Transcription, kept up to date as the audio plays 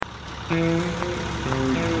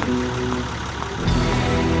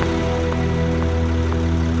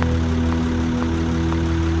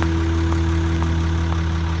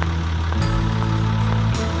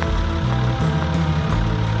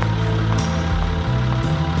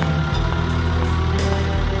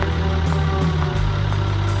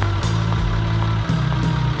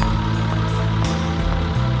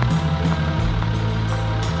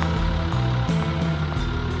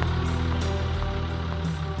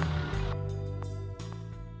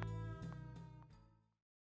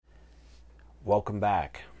Welcome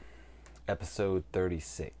back. Episode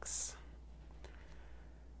 36.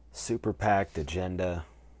 Super packed agenda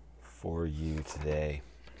for you today.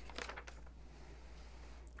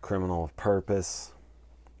 Criminal of Purpose.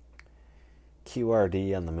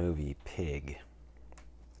 QRD on the movie Pig.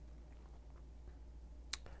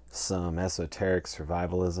 Some esoteric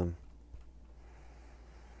survivalism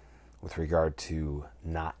with regard to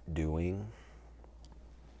not doing.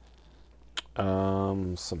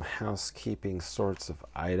 Some housekeeping sorts of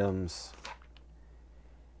items.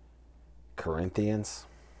 Corinthians.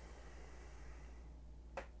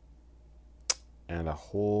 And a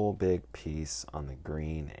whole big piece on the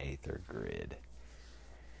green Aether Grid.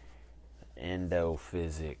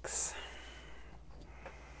 Endophysics.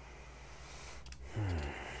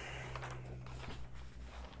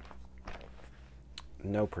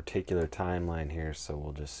 No particular timeline here, so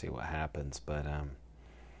we'll just see what happens. But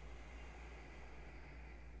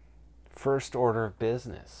first order of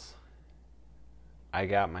business. I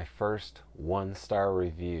got my first 1-star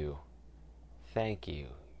review. Thank you,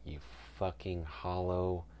 you fucking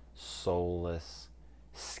hollow, soulless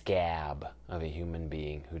scab of a human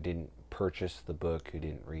being who didn't purchase the book, who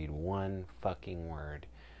didn't read one fucking word,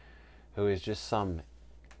 who is just some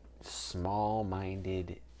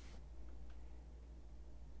small-minded,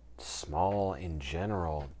 small in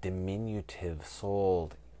general,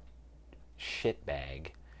 diminutive-souled shitbag,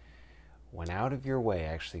 went out of your way,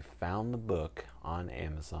 actually found the book on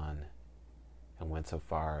Amazon, and went so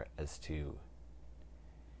far as to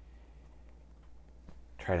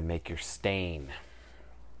try to make your stain.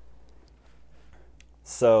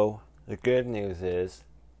 So, the good news is,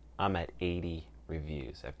 I'm at 80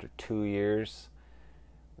 reviews. After 2 years,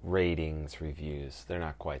 ratings, reviews, they're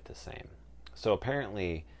not quite the same. So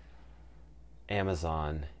apparently,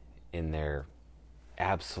 Amazon, in their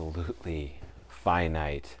absolutely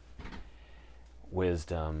finite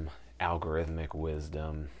wisdom, algorithmic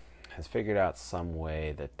wisdom, has figured out some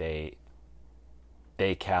way that they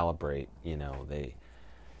calibrate,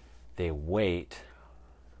 they weight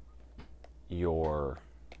your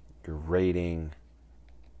rating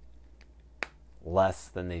less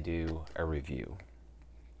than they do a review.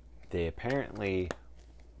 They apparently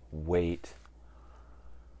weight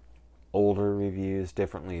older reviews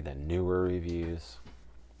differently than newer reviews.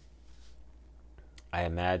 I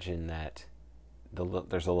imagine that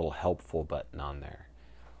there's a little helpful button on there.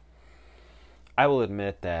 I will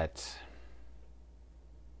admit that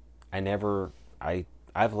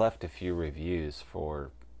I've left a few reviews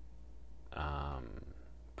for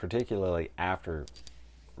particularly after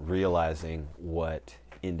realizing what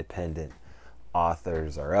independent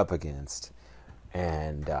authors are up against,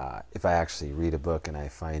 and if I actually read a book and I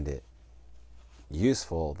find it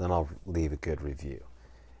useful, then I'll leave a good review.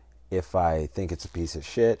 If I think it's a piece of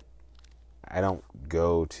shit, I don't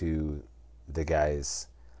go to the guy's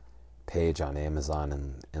page on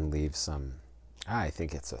Amazon and leave some, I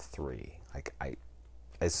think it's a 3. Like I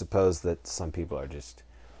suppose that some people are just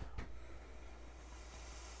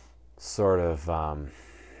sort of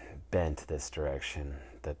bent this direction,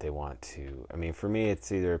 that they want to. I mean, for me,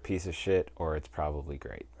 it's either a piece of shit or it's probably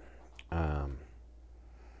great. And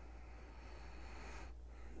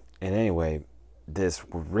anyway, this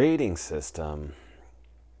rating system,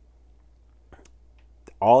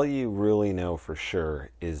 all you really know for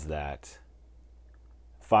sure is that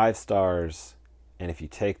 5 stars, and if you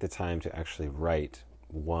take the time to actually write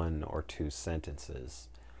 1 or 2 sentences,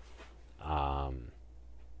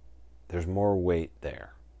 there's more weight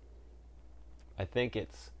there. I think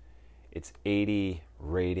it's 80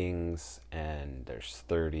 ratings and there's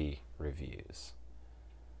 30 reviews.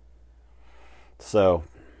 So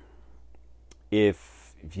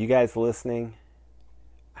if you guys listening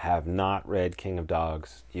have not read King of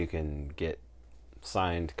Dogs, you can get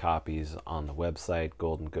signed copies on the website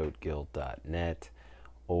goldengoatguild.net,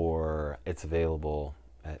 or it's available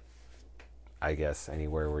at, I guess,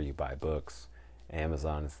 anywhere where you buy books.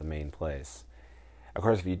 Amazon is the main place. Of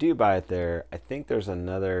course, if you do buy it there, I think there's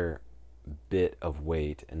another bit of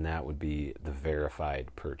weight, and that would be the verified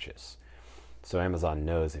purchase. So Amazon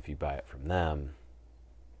knows if you buy it from them,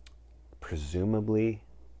 presumably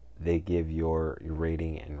they give your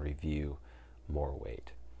rating and review more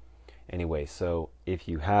weight. Anyway, so if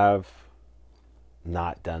you have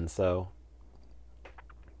not done so,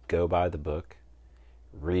 go buy the book,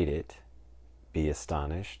 read it, be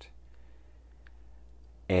astonished,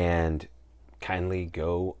 and kindly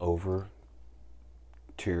go over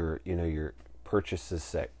to your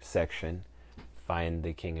purchases section, find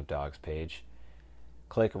the King of Dogs page,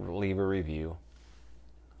 click leave a review,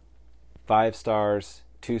 5 stars,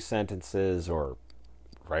 2 sentences, or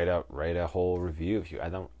write a whole review if you.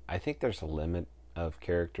 I think there's a limit of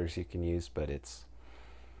characters you can use, but it's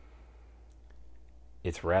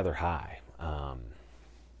rather high. I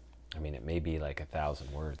mean, it may be like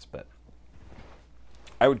 1,000 words, but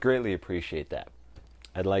I would greatly appreciate that.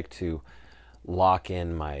 I'd like to lock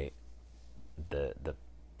in the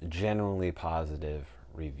generally positive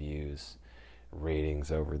reviews,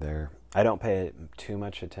 ratings over there. I don't pay too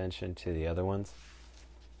much attention to the other ones,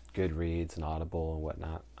 Goodreads and Audible and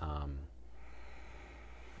whatnot.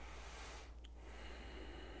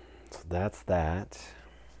 So that's that.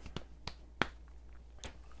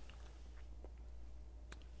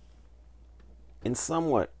 In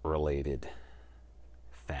somewhat related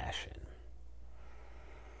fashion,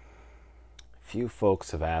 few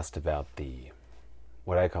folks have asked about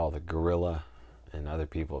what I call the Guerrilla, and other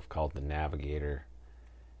people have called the Navigator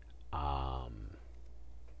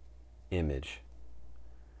image.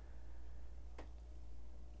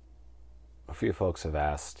 A few folks have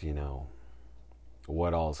asked,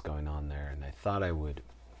 what all is going on there, and I thought I would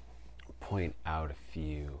point out a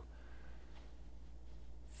few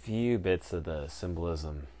bits of the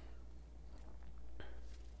symbolism,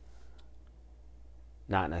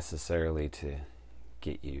 not necessarily to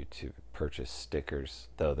get you to purchase stickers,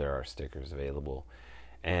 though there are stickers available.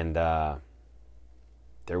 And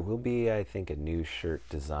there will be, I think, a new shirt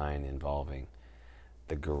design involving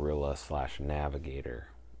the Guerrilla /Navigator.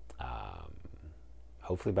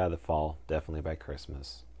 Hopefully by the fall, definitely by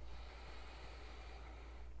Christmas.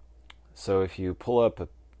 So if you pull up,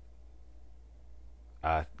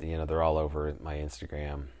 they're all over my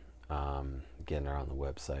Instagram. Again, they're on the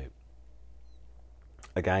website.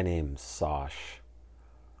 A guy named Sosh,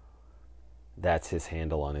 that's his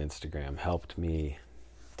handle on Instagram, helped me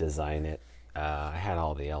design it. I had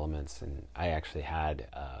all the elements, and I actually had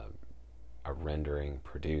a rendering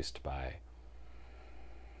produced by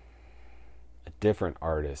a different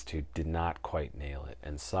artist who did not quite nail it,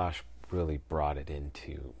 and Sosh really brought it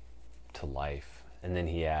into life. And then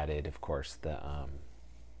he added, of course, the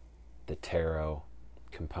tarot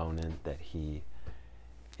component that he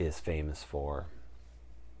is famous for.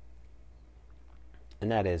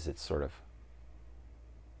 And that is, it's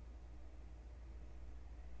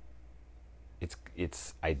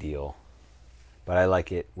ideal, but I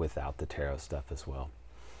like it without the tarot stuff as well.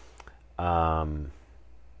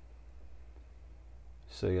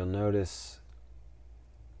 So you'll notice,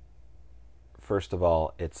 first of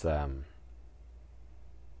all, it's there's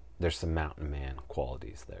some mountain man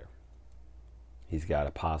qualities there. He's got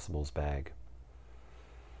a possibles bag.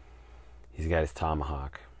 He's got his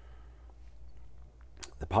tomahawk.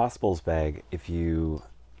 The possibles bag, if you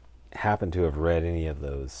happen to have read any of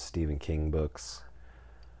those Stephen King books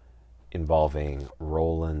involving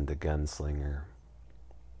Roland the Gunslinger,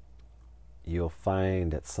 you'll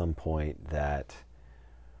find at some point that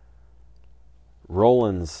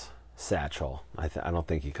Roland's satchel, I don't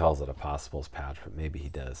think he calls it a possibles pouch, but maybe he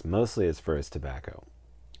does, mostly it's for his tobacco.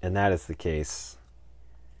 And that is the case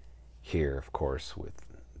here, of course, with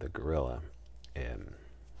the Guerrilla.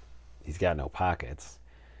 He's got no pockets,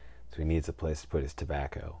 so he needs a place to put his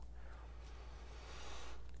tobacco.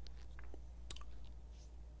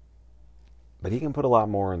 But he can put a lot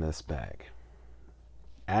more in this bag.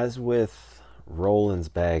 As with Roland's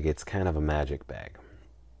bag, it's kind of a magic bag.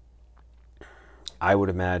 I would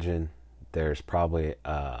imagine there's probably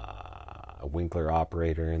a Winkler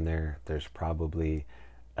operator in there. There's probably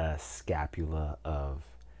a scapula of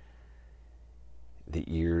the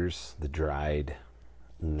ears, the dried,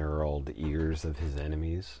 knurled ears of his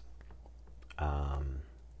enemies.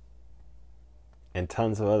 And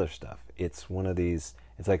tons of other stuff. It's one of these,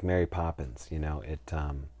 it's like Mary Poppins,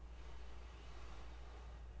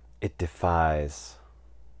 it defies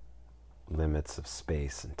limits of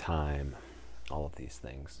space and time, all of these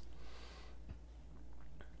things.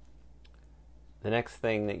 The next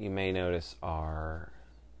thing that you may notice are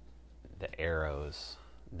the arrows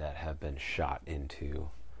that have been shot into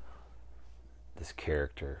this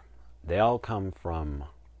character. They all come from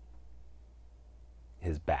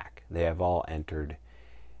his back. They have all entered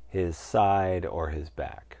his side or his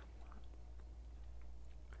back.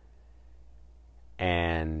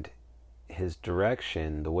 And his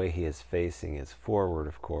direction, the way he is facing, is forward,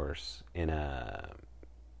 of course.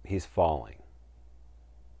 He's falling,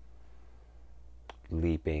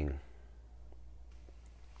 leaping,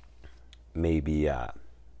 maybe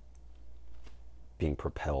being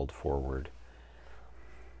propelled forward.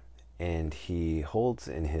 And he holds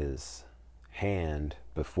in his hand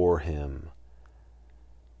before him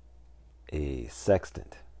a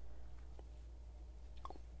sextant.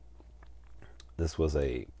 This was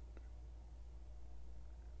a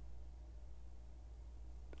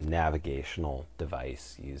navigational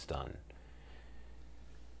device used on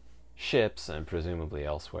ships and presumably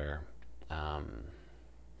elsewhere.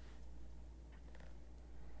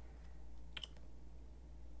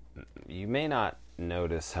 You may not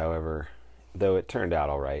notice, however, though it turned out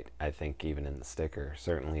all right, I think, even in the sticker,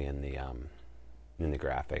 certainly in the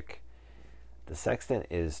graphic, the sextant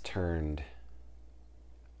is turned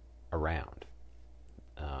around.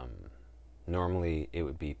 Normally it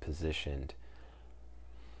would be positioned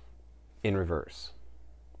in reverse.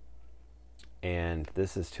 And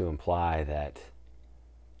this is to imply that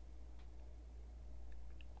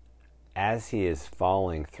as he is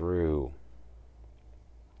falling through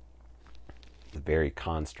the very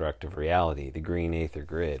construct of reality, the green Aether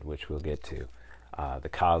Grid, which we'll get to, the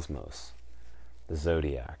cosmos, the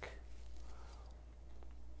zodiac,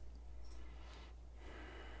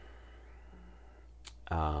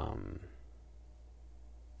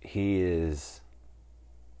 he is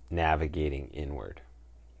navigating inward.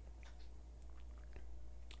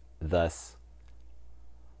 Thus,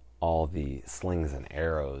 all the slings and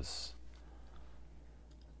arrows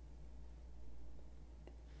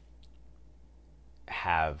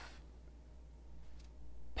have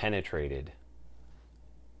penetrated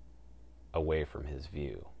away from his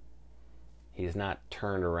view. He's not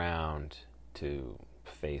turned around to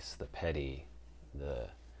face the petty,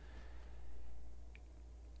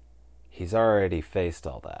 he's already faced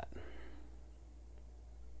all that.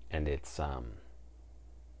 And it's,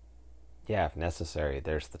 if necessary,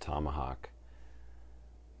 there's the tomahawk.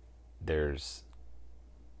 There's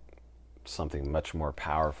something much more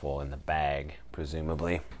powerful in the bag,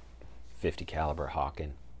 presumably. 50 caliber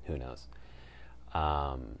Hawken, who knows.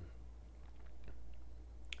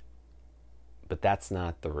 But that's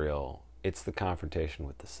not the real, it's the confrontation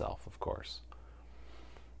with the self, of course.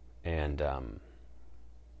 And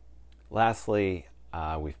lastly,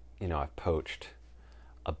 I've poached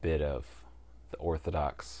a bit of the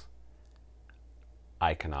orthodox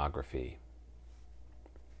iconography,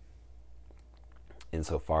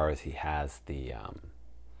 insofar as he has the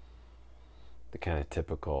kind of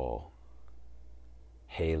typical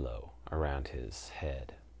halo around his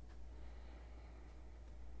head.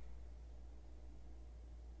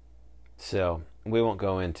 So we won't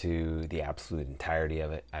go into the absolute entirety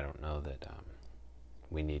of it. I don't know that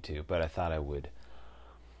we need to, but I thought I would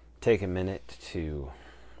take a minute to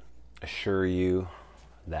assure you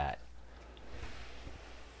that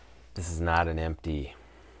this is not an empty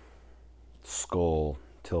skull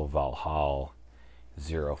till Valhalla,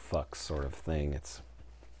 zero fucks sort of thing. It's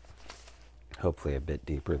hopefully a bit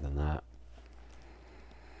deeper than that.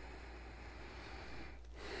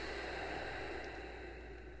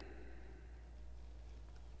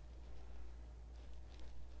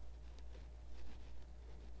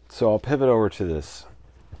 So I'll pivot over to this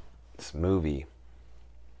movie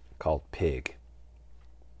called Pig.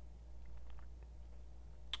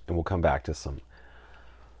 And we'll come back to some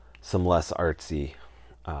less artsy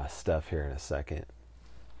stuff here in a second.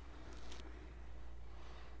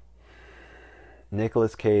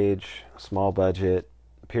 Nicolas Cage, small budget,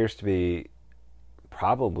 appears to be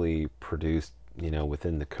probably produced,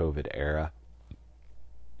 within the COVID era.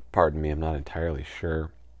 Pardon me, I'm not entirely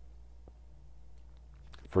sure.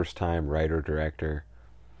 First time writer-director.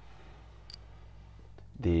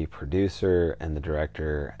 The producer and the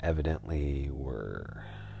director evidently were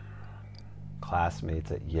classmates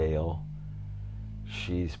at Yale.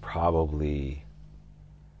 She's probably,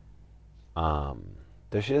 though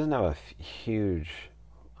she doesn't have a huge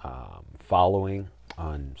following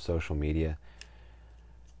on social media,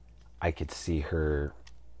 I could see her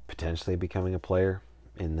potentially becoming a player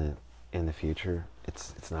in the future.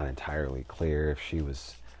 It's not entirely clear if she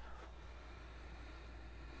was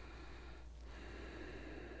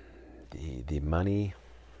the money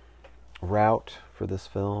route for this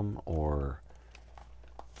film, or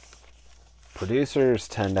producers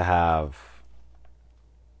tend to have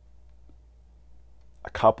a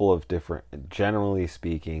couple of different, generally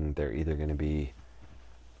speaking, they're either going to be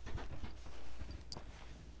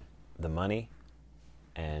the money,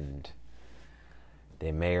 and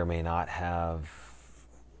they may or may not have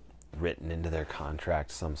written into their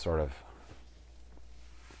contract some sort of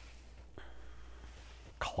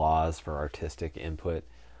clause for artistic input,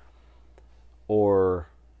 or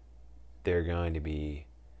they're going to be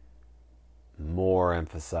more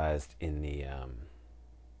emphasized in the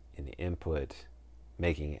input,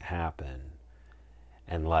 making it happen,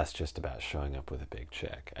 and less just about showing up with a big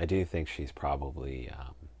check. I do think she's probably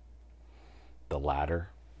the latter,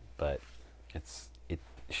 but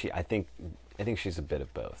I think she's a bit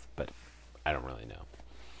of both, but I don't really know.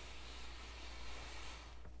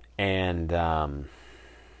 And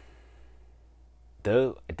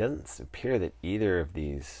though it doesn't appear that either of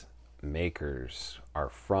these makers are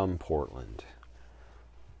from Portland,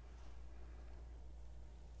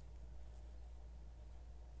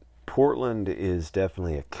 Portland is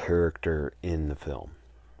definitely a character in the film.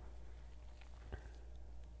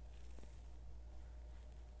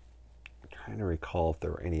 I'm trying to recall if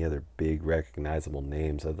there were any other big recognizable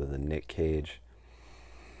names other than Nick Cage.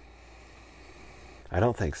 I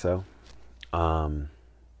don't think so.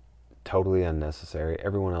 Totally unnecessary.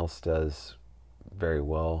 Everyone else does very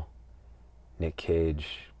well. Nick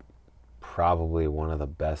Cage, probably one of the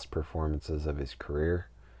best performances of his career.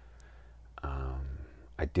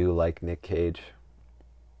 I do like Nick Cage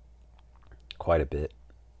quite a bit.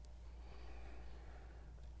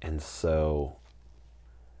 And so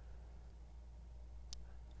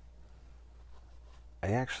I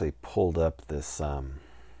actually pulled up this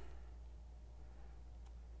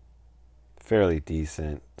fairly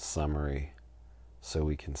decent summary so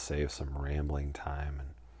we can save some rambling time and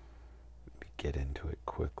get into it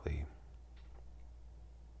quickly.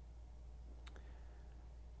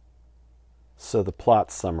 So the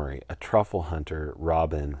plot summary: a truffle hunter,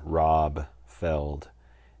 Rob Feld,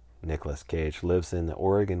 Nicolas Cage, lives in the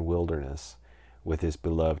Oregon wilderness with his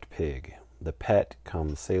beloved pig. The pet,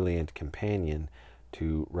 come salient companion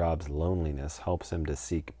to Rob's loneliness, helps him to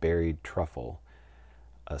seek buried truffle,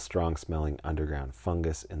 a strong-smelling underground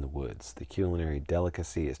fungus in the woods. The culinary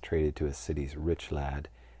delicacy is traded to a city's rich lad,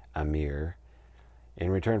 Amir,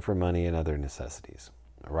 in return for money and other necessities.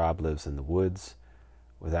 Rob lives in the woods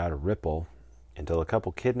without a ripple until a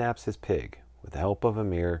couple kidnaps his pig. With the help of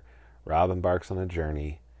Amir, Rob embarks on a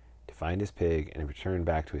journey to find his pig and return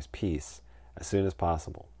back to his peace as soon as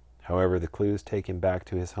possible. However, the clues take him back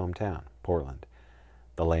to his hometown, Portland,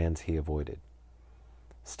 the lands he avoided.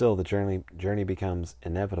 Still, the journey becomes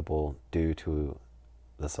inevitable due to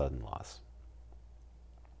the sudden loss.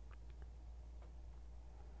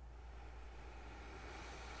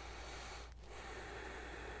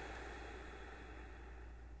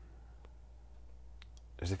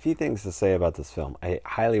 There's a few things to say about this film. I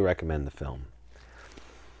highly recommend the film.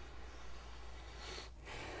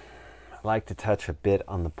 I'd like to touch a bit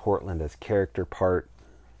on the Portland as character part.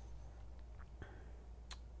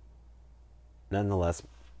 Nonetheless,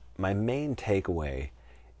 my main takeaway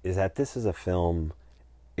is that this is a film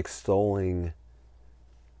extolling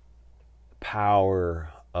the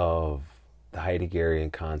power of the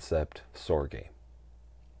Heideggerian concept Sorge.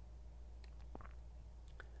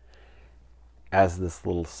 As this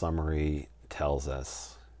little summary tells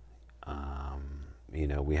us,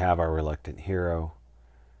 we have our reluctant hero,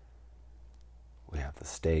 we have the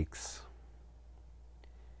stakes,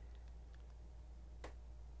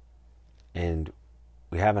 and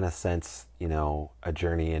we have, in a sense, a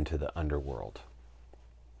journey into the underworld,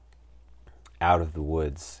 out of the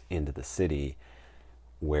woods into the city,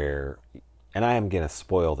 where, and I am going to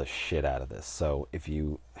spoil the shit out of this, so if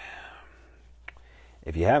you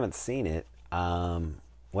haven't seen it,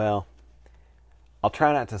 well, I'll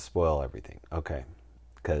try not to spoil everything, okay?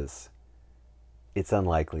 Because it's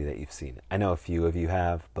unlikely that you've seen it. I know a few of you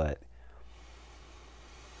have, but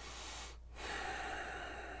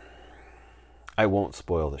I won't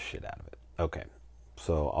spoil the shit out of it. Okay,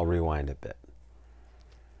 so I'll rewind a bit.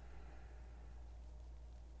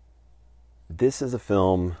 This is a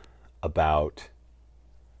film about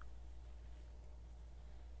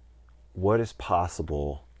what is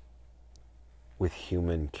possible with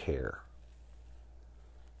human care.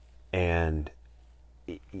 And,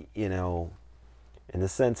 in the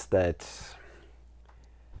sense that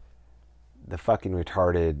the fucking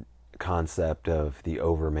retarded concept of the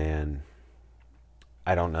overman,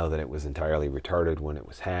 I don't know that it was entirely retarded when it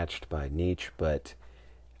was hatched by Nietzsche, but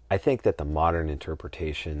I think that the modern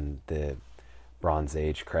interpretation, the Bronze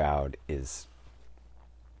Age crowd, is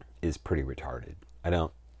pretty retarded. I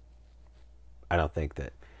don't think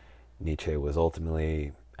that Nietzsche was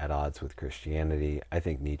ultimately at odds with Christianity. I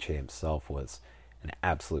think Nietzsche himself was an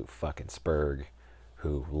absolute fucking spurg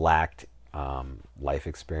who lacked life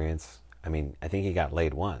experience. I mean, I think he got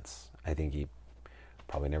laid once. I think he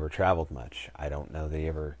probably never traveled much. I don't know they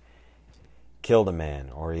ever killed a man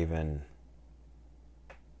or even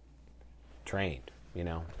trained.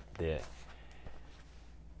 The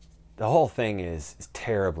whole thing is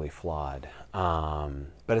terribly flawed,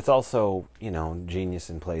 but it's also genius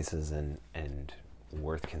in places and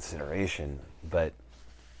worth consideration. But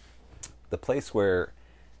the place where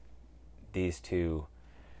these two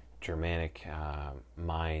Germanic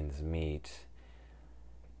minds meet,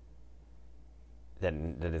 that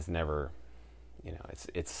is never,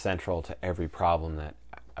 it's central to every problem that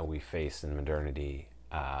we face in modernity,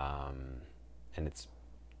 and it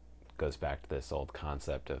goes back to this old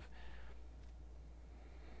concept of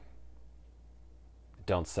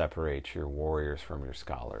don't separate your warriors from your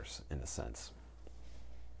scholars, in a sense,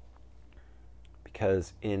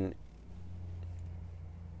 because in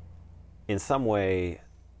some way,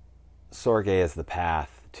 Sorge is the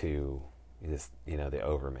path to this, the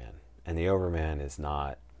overman. And the overman is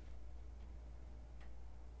not,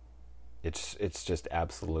 it's just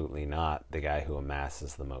absolutely not the guy who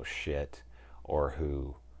amasses the most shit or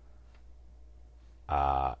who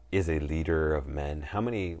is a leader of men.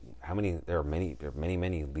 There are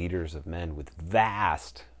many leaders of men with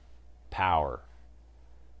vast power.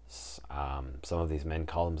 Some of these men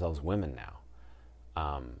call themselves women now.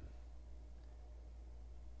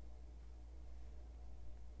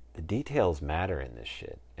 The details matter in this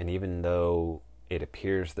shit. And even though it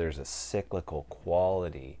appears there's a cyclical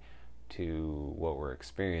quality to what we're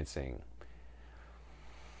experiencing,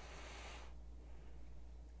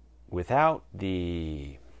 without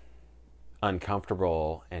the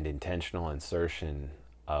uncomfortable and intentional insertion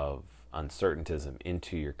of uncertaintism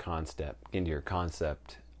into your concept, your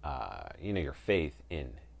faith in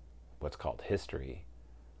what's called history,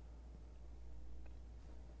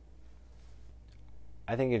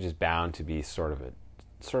 I think you're just bound to be sort of a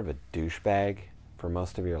douchebag for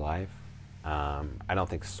most of your life. I don't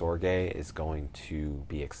think Sorge is going to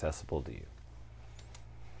be accessible to you.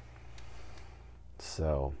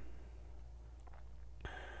 So,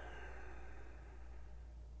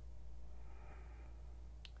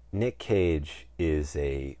 Nick Cage he's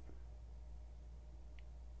a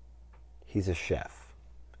chef,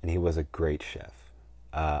 and he was a great chef.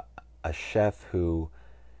 A chef who,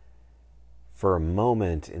 for a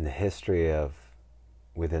moment in the history of,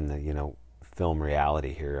 within the, film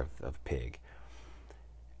reality here of Pig,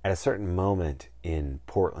 at a certain moment in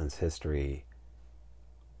Portland's history,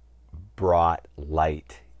 brought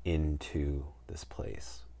light into this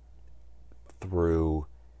place through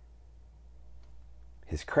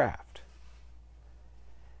his craft.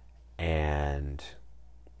 And,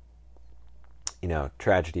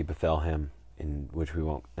 tragedy befell him, in which we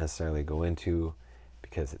won't necessarily go into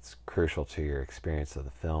because it's crucial to your experience of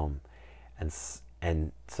the film. And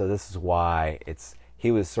so this is why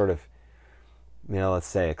he was sort of, let's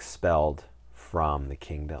say, expelled from the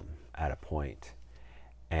kingdom at a point.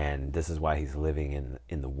 And this is why he's living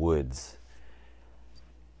in the woods.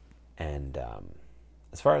 And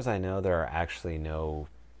as far as I know, there are actually no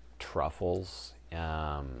truffles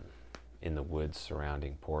in the woods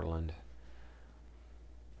surrounding Portland.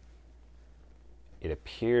 It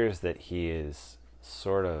appears that he is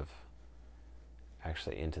sort of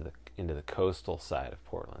actually into the coastal side of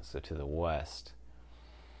Portland, so to the west.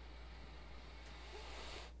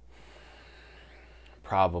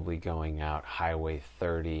 Probably going out Highway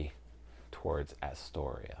 30 towards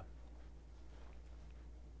Astoria.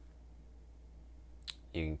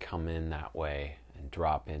 You can come in that way and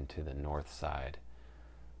drop into the northwest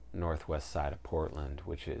side of Portland,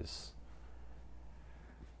 which is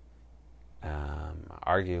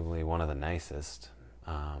arguably one of the nicest.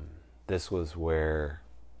 This was where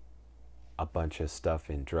a bunch of stuff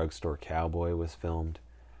in Drugstore Cowboy was filmed.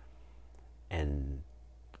 And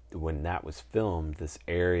when that was filmed, this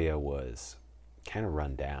area was kind of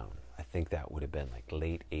run down. I think that would have been like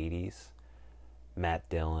late 80s. Matt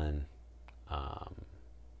Dillon, I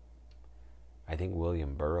think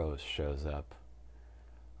William Burroughs shows up,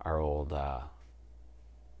 our old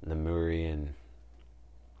Lemurian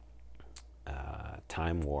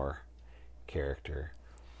Time War character,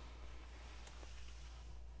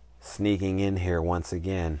 sneaking in here once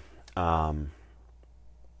again.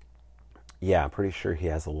 Yeah, I'm pretty sure he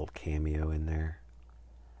has a little cameo in there.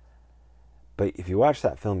 But if you watch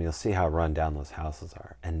that film, you'll see how run down those houses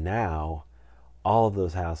are. And now, all of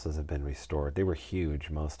those houses have been restored. They were huge,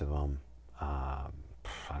 most of them. I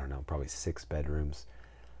don't know, probably 6 bedrooms.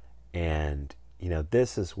 And,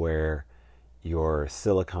 this is where your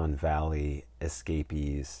Silicon Valley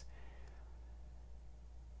escapees,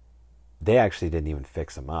 they actually didn't even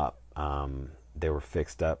fix them up. They were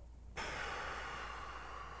fixed up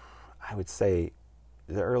I would say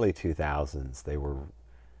the early 2000s, they were,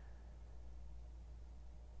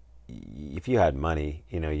 if you had money,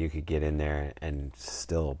 you could get in there and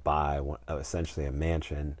still buy essentially a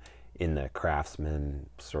mansion in the craftsman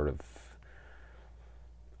sort of,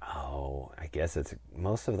 I guess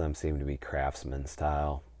most of them seem to be craftsman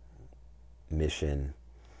style, mission.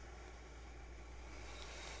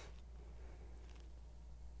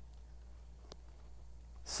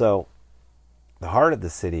 So the heart of the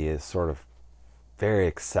city is sort of very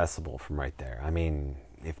accessible from right there. I mean,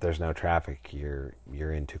 if there's no traffic, you're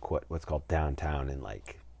into what's called downtown in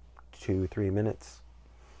like 2-3 minutes,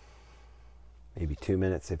 maybe 2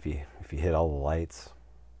 minutes if you hit all the lights,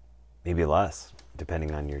 maybe less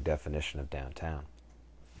depending on your definition of downtown.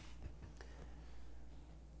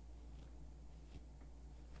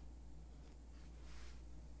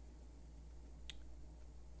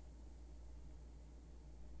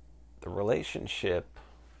 The relationship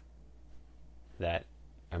that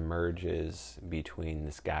emerges between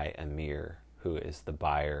this guy Amir, who is the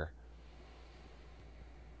buyer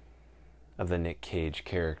of the Nick Cage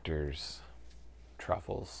character's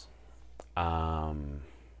truffles,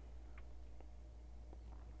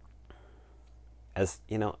 as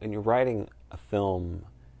and you're writing a film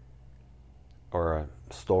or a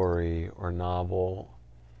story or novel,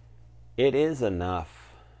 it is enough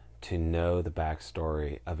to know the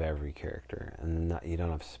backstory of every character, and you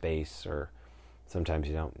don't have space, or sometimes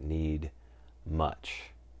you don't need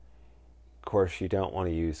much. Of course, you don't want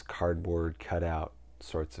to use cardboard cutout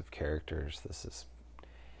sorts of characters. This is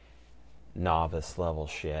novice level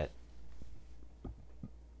shit.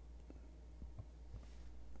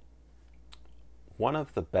 One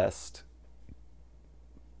of the best,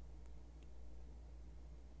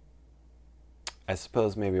 I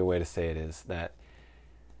suppose maybe a way to say it is that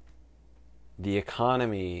the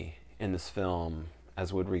economy in this film,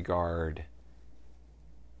 as would regard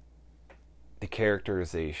the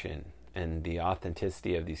characterization and the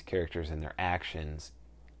authenticity of these characters and their actions,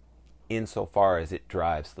 insofar as it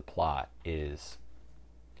drives the plot, is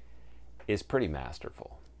pretty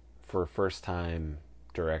masterful. For a first-time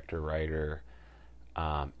director, writer,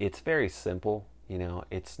 it's very simple.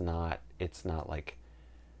 It's not like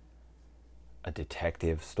a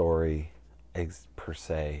detective story per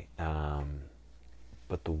se,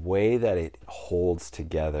 but the way that it holds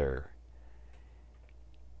together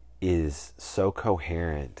is so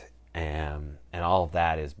coherent, and all of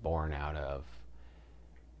that is born out of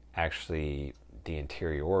actually the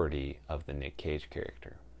interiority of the Nick Cage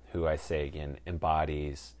character, who, I say again,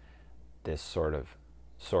 embodies this sort of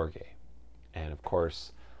sorge. And of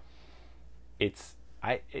course,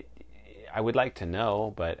 I would like to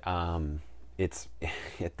know, but it's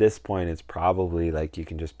at this point, it's probably like you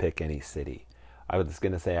can just pick any city. I was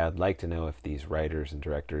going to say I'd like to know if these writers and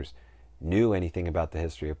directors knew anything about the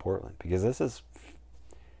history of Portland, because this is,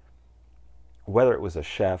 whether it was a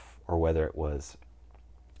chef or whether it was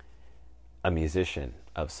a musician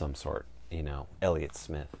of some sort, Elliott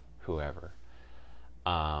Smith, whoever,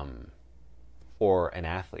 or an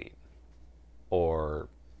athlete, or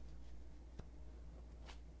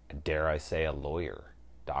dare I say a lawyer,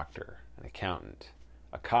 doctor, an accountant,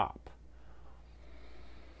 a cop.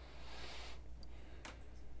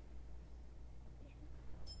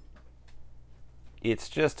 It's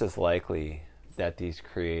just as likely that these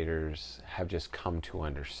creators have just come to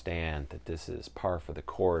understand that this is par for the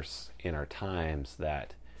course in our times,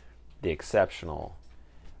 that the exceptional,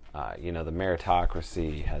 the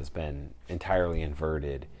meritocracy has been entirely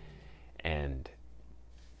inverted, and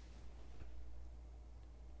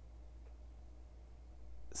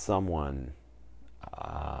someone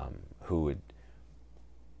who would,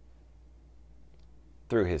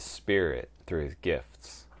 through his spirit, through his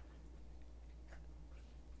gifts,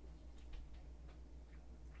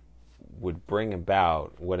 would bring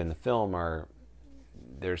about what in the film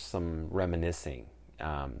there's some reminiscing,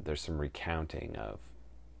 there's some recounting of,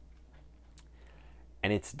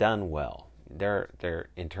 and it's done well. They're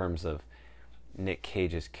in terms of Nick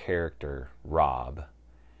Cage's character, Rob,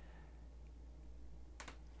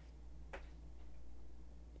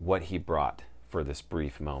 what he brought for this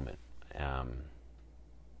brief moment,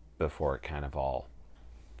 before it kind of all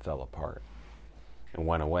fell apart and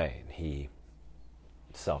went away, and he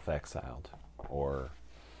self-exiled or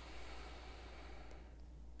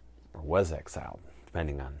was exiled,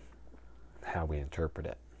 depending on how we interpret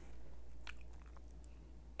it.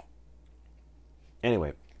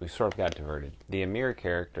 Anyway, we sort of got diverted. The Amir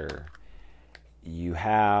character, you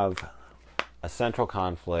have a central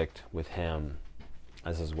conflict with him.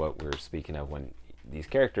 This is what we were speaking of when these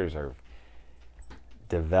characters are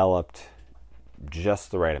developed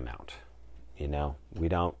just the right amount. You know, we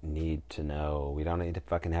don't need to know. We don't need to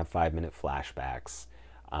fucking have 5-minute flashbacks.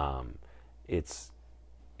 It's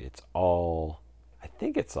all. I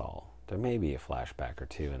think it's all. There may be a flashback or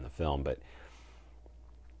two in the film, but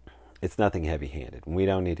it's nothing heavy-handed. We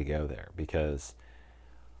don't need to go there because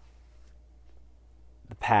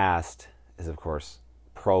the past is, of course,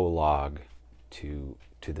 prologue to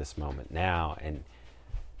this moment now, and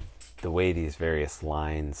the way these various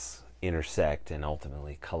lines intersect and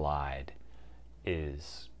ultimately collide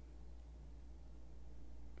is,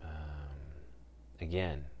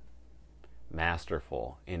 again,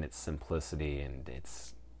 masterful in its simplicity and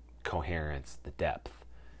its coherence, the depth.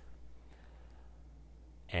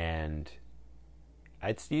 And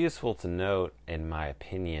it's useful to note, in my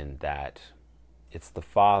opinion, that it's the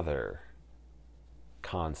father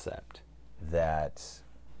concept that,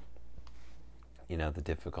 you know, the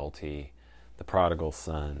difficulty, the prodigal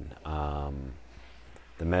son,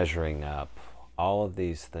 the measuring up, all of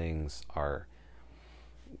these things are,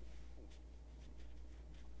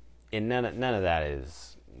 and none of that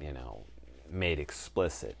is, you know, made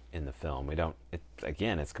explicit in the film. We don't,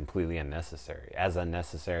 again, it's completely unnecessary. As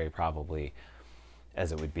unnecessary probably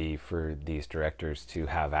as it would be for these directors to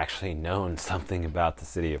have actually known something about the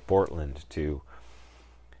city of Portland to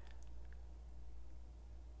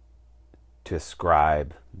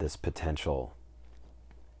ascribe this potential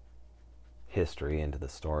history into the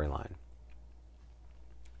storyline.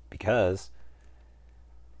 Because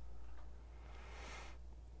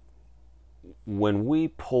when we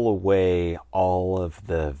pull away all of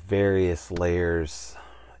the various layers,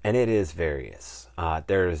 and it is various,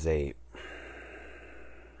 there is a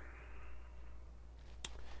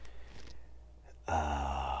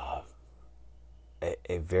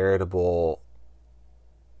veritable,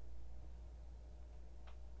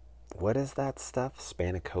 what is that stuff?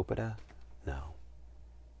 Spanakopita? No.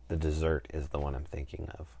 The dessert is the one I'm thinking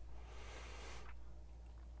of.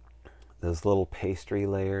 Those little pastry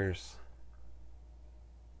layers.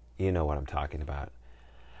 You know what I'm talking about.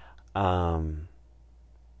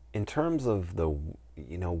 In terms of the,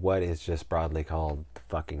 you know, what is just broadly called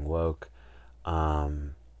fucking woke,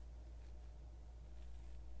 the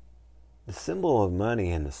symbol of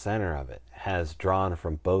money in the center of it has drawn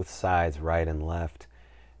from both sides, right and left,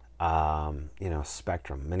 you know,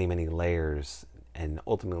 spectrum, many layers, and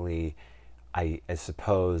ultimately, I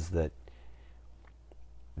suppose that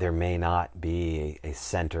there may not be a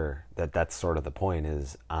center. That's sort of the point,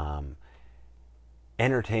 is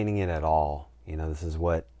entertaining it at all. You know, this is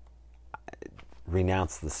what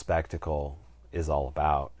Renounce the Spectacle is all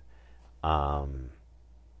about.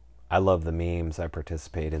 I love the memes. I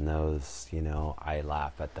participate in those. You know, I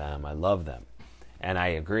laugh at them. I love them. And I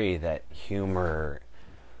agree that humor,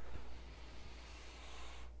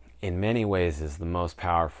 in many ways, is the most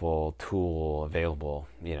powerful tool available,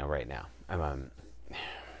 you know, right now.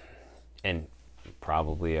 And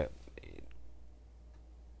probably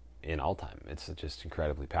in all time. It's just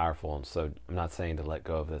incredibly powerful. And so I'm not saying to let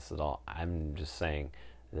go of this at all. I'm just saying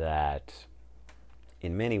that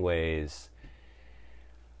in many ways,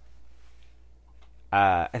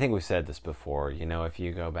 I think we've said this before, you know, if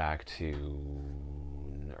you go back to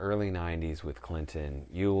early 90s with Clinton,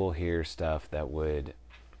 you will hear stuff that would,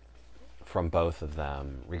 from both of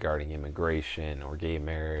them, regarding immigration or gay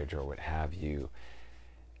marriage or what have you.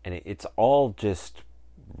 And it's all just,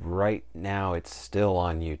 right now, it's still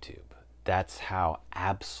on YouTube. That's how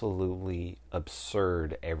absolutely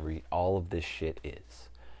absurd all of this shit is.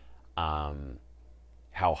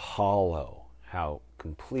 How hollow, how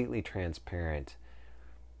completely transparent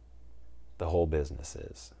the whole business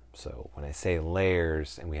is. So when I say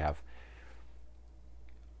layers, and we have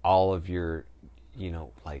all of your, you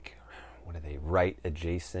know, like, what are they, right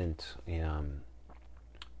adjacent,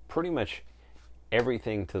 pretty much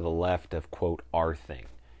everything to the left of, quote, our thing.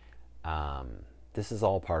 This is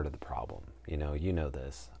all part of the problem. You know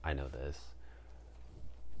this, I know this.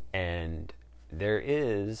 And there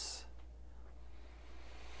is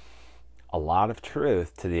a lot of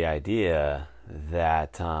truth to the idea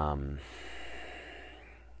that,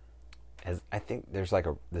 as I think there's like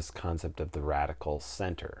this concept of the radical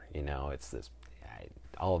center, you know, it's this,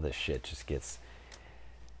 all of this shit just gets,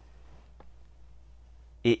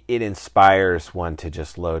 it inspires one to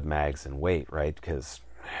just load mags and wait, right? Because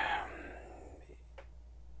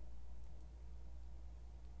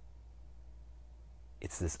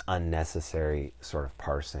it's this unnecessary sort of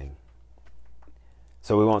parsing.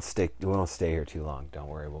 So we won't stay here too long. Don't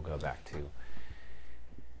worry, we'll go back to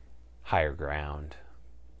higher ground.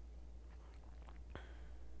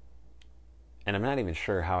 And I'm not even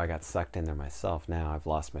sure how I got sucked in there myself now. I've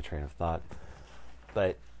lost my train of thought.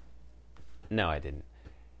 But no, I didn't.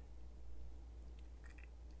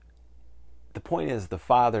 The point is, the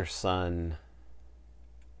father-son,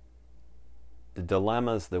 the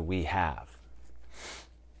dilemmas that we have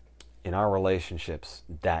in our relationships,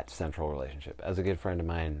 that central relationship. As a good friend of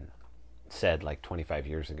mine said like 25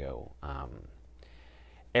 years ago,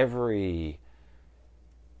 every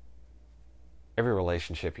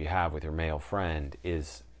relationship you have with your male friend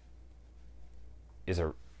is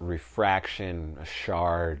a refraction, a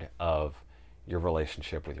shard of your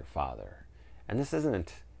relationship with your father. And this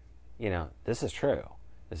isn't, this is true.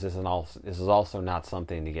 This is also not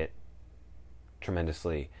something to get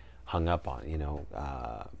tremendously hung up on.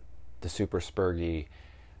 The super spurgy,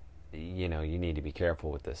 you need to be careful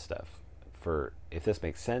with this stuff. If this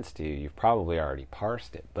makes sense to you, you've probably already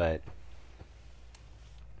parsed it. But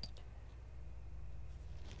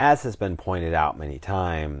as has been pointed out many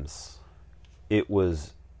times, it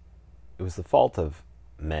was the fault of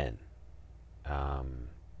men.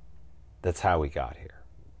 That's how we got here.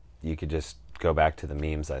 You could just go back to the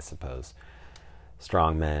memes, I suppose.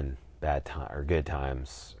 Strong men, bad time or good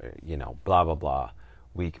times, blah blah blah.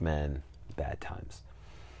 Weak men, bad times.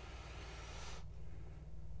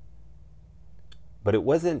 But it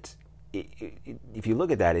wasn't. If you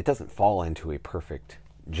look at that, it doesn't fall into a perfect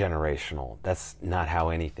generational. That's not how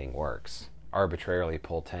anything works. Arbitrarily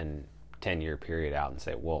pull 10-year period out and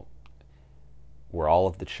say, well, were all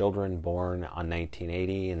of the children born on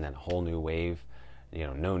 1980 and then a whole new wave?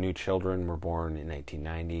 No new children were born in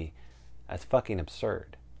 1990. That's fucking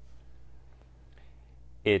absurd.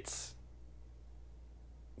 It's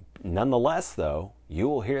nonetheless, though, you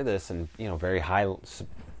will hear this in very high,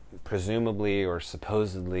 presumably or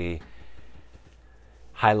supposedly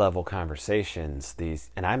high-level conversations.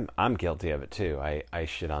 And I'm guilty of it too. I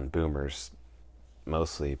shit on boomers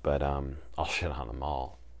mostly, but I'll shit on them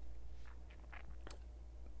all.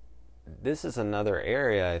 This is another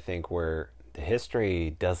area, I think, where the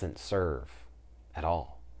history doesn't serve at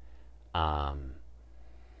all.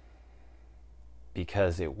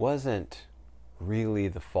 Because it wasn't really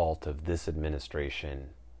the fault of this administration.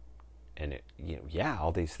 And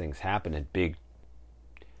all these things happen in big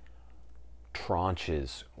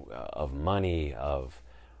tranches of money, of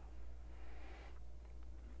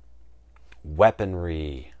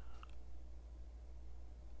weaponry,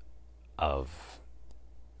 of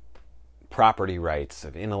property rights,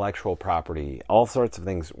 of intellectual property. All sorts of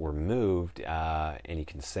things were moved, and you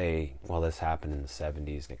can say, well, this happened in the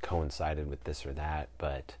 70s and it coincided with this or that,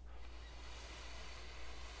 but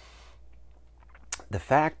the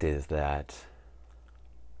fact is that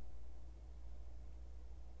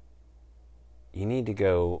you need to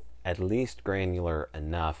go at least granular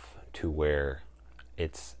enough to where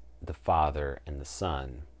it's the father and the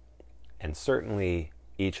son, and certainly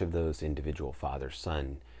each of those individual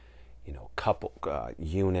father-son couple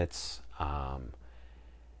units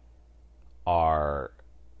are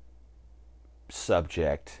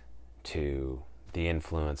subject to the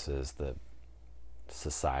influences, the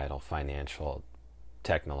societal, financial,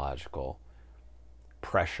 technological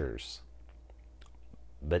pressures,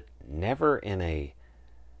 but never in a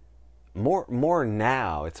more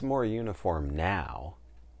now. It's more uniform now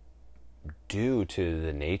due to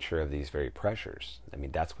the nature of these very pressures. I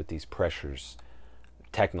mean, that's what these pressures,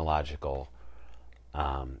 technological,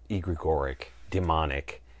 egregoric,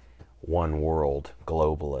 demonic, one world,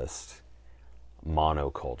 globalist,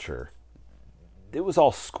 monoculture, it was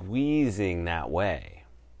all squeezing that way.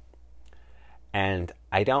 And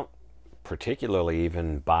I don't particularly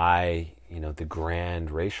even buy, the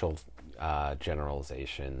grand racial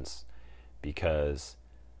generalizations, because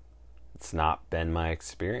it's not been my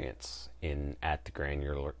experience at the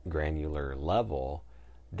granular level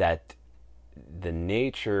that the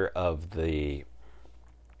nature of the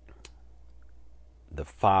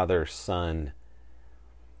father-son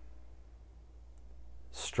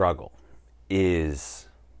struggle is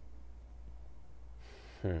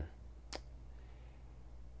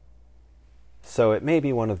so it may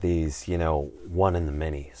be one of these, one in the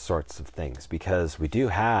many sorts of things, because we do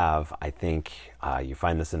have, I think, you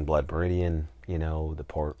find this in Blood Meridian, the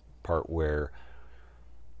part where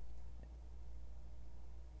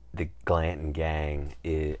the Glanton gang,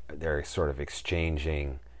 they're sort of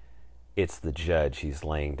exchanging. It's the judge, he's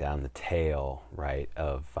laying down the tale, right,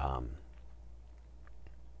 of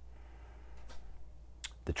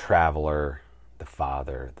the traveler, the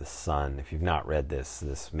father, the son. If you've not read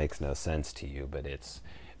this makes no sense to you, but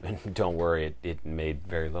don't worry, it made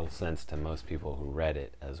very little sense to most people who read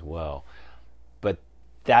it as well. But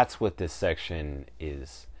that's what this section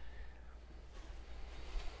is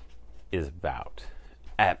about.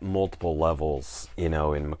 at multiple levels,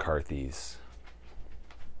 in McCarthy's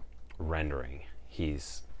rendering.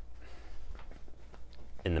 He's,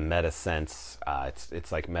 in the meta sense,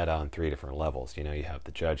 it's like meta on 3 different levels. You have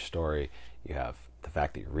the Judge story, you have the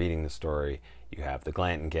fact that you're reading the story, you have the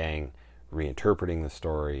Glanton gang reinterpreting the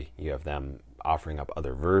story, you have them offering up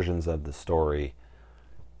other versions of the story,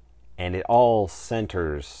 and it all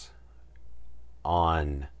centers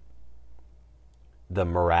on the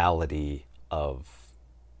morality of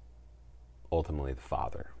ultimately the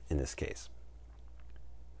father in this case.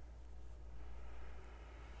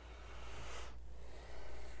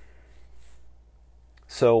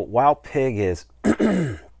 So while Pig is,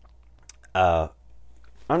 I'm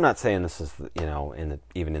not saying this is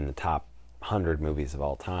even in the top 100 movies of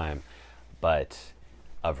all time, but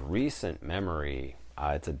of recent memory,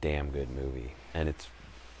 it's a damn good movie, and it's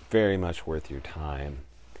very much worth your time.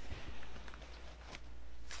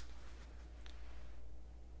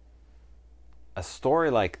 A story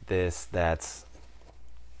like this that's,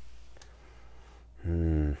 how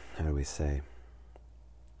do we say?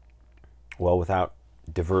 Well, without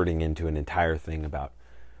diverting into an entire thing about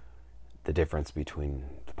the difference between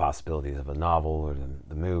the possibilities of a novel or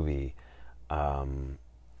the movie,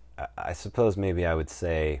 I suppose maybe I would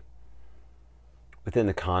say within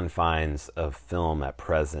the confines of film at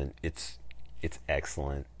present, it's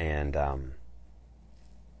excellent, and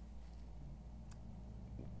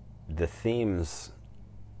the themes,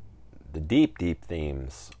 the deep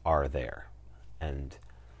themes are there, and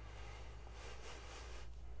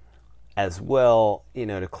as well,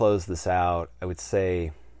 to close this out, I would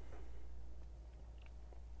say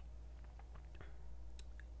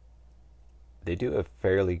they do a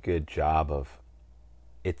fairly good job of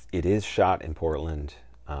it is shot in Portland.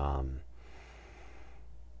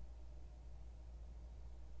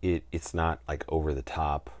 It's not like over the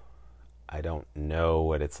top. I don't know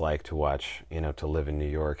what it's like to watch, to live in New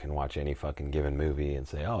York and watch any fucking given movie and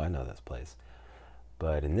say, oh, I know this place.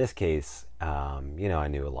 But in this case, I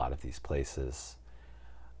knew a lot of these places.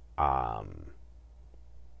 It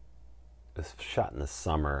was shot in the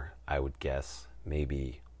summer, I would guess,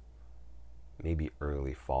 maybe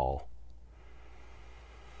early fall.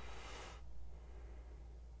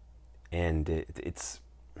 And it's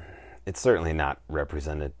certainly not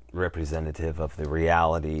representative of the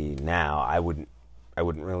reality now. I wouldn't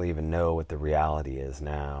really even know what the reality is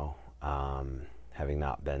now, having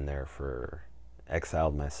not been there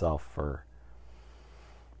exiled myself for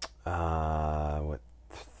 3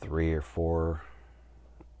 or 4,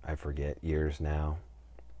 I forget, years now.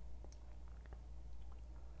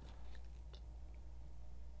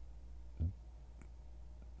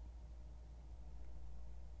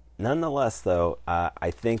 Nonetheless, though,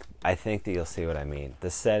 I think that you'll see what I mean.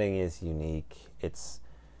 The setting is unique. It's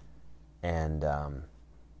not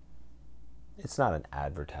an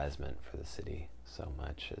advertisement for the city so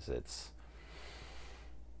much as it's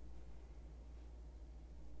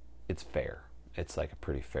fair. It's like a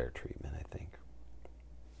pretty fair treatment, I think.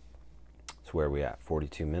 So where are we at?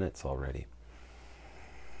 42 minutes already.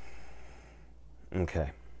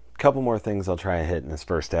 Okay. Couple more things I'll try to hit in this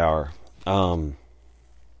first hour.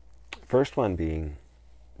 First one being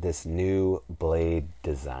this new blade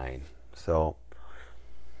design. So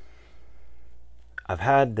I've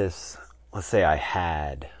had this, let's say I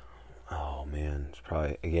had, oh man, it's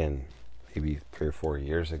probably, again, maybe 3 or 4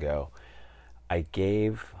 years ago, I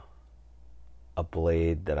gave a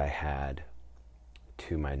blade that I had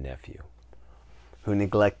to my nephew, who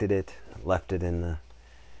neglected it, left it in the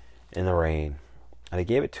rain. And I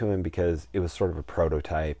gave it to him because it was sort of a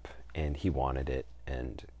prototype, and he wanted it,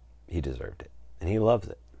 and he deserved it, and he loves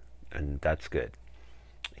it, and that's good.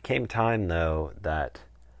 It came time, though, that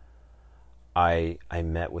I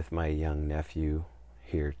met with my young nephew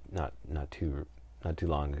here not too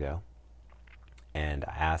long ago, and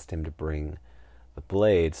I asked him to bring the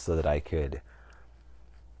blade so that I could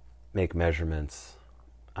make measurements,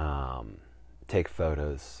 take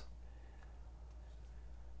photos,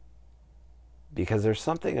 because there's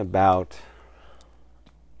something about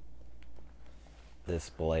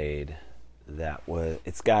this blade that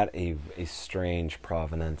it's got a strange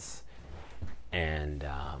provenance, and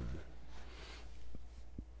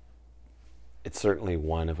it's certainly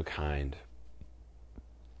one of a kind.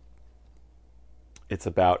 It's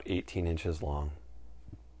about 18 inches long.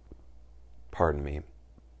 Pardon me.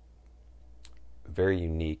 Very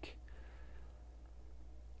unique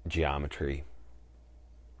geometry.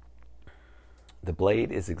 The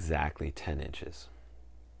blade is exactly 10 inches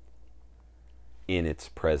in its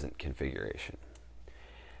present configuration.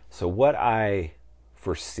 So what I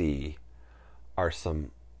foresee are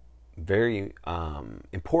some very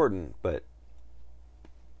important but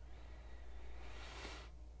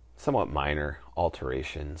somewhat minor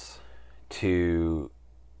alterations to,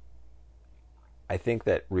 I think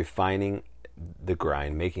that refining the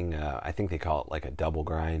grind, making I think they call it like a double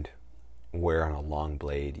grind, where on a long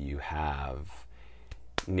blade you have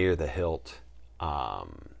near the hilt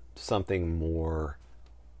something more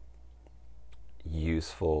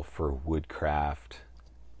useful for woodcraft,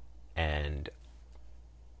 and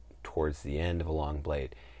towards the end of a long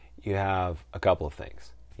blade you have a couple of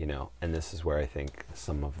things, and this is where I think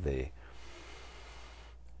some of the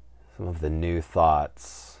new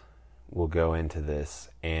thoughts will go into this,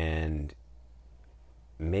 and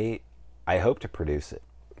I hope to produce it.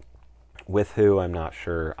 With who, I'm not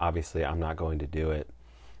sure. Obviously, I'm not going to do it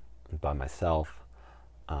by myself.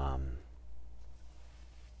 I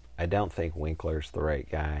don't think Winkler's the right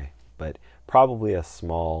guy, but probably a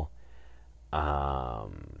small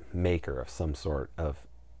maker of some sort of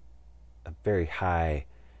a very high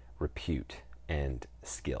repute and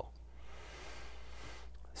skill.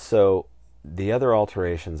 So the other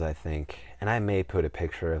alterations, I think, and I may put a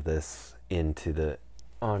picture of this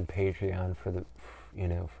on Patreon for the,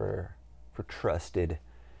 for trusted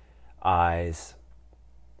eyes.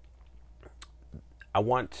 I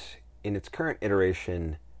want, in its current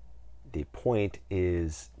iteration, the point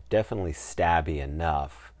is definitely stabby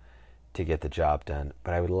enough to get the job done,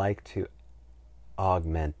 but I would like to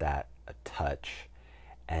augment that a touch.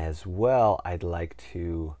 As well, I'd like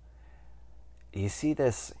to, you see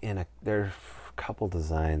this there's a couple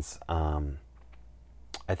designs.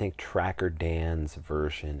 I think Tracker Dan's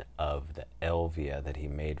version of the Elvia that he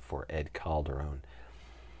made for Ed Calderon.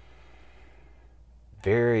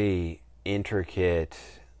 Very intricate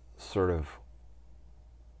sort of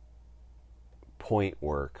point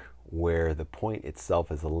work where the point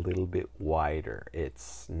itself is a little bit wider.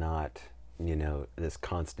 It's not, this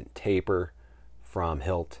constant taper from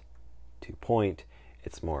hilt to point.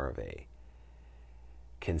 It's more of a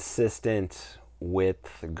consistent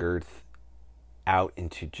width, girth, out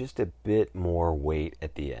into just a bit more weight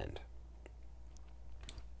at the end.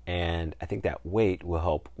 And I think that weight will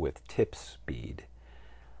help with tip speed.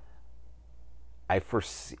 I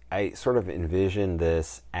sort of envision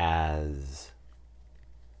this as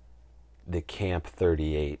the Camp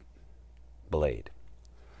 38 blade.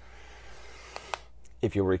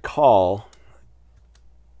 If you'll recall,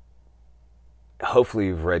 hopefully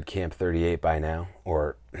you've read Camp 38 by now,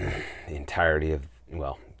 or the entirety of,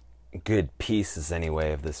 good pieces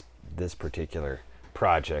anyway of this particular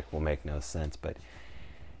project will make no sense. But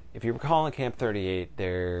if you recall in Camp 38,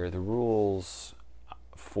 the rules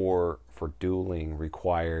for dueling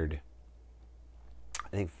required, I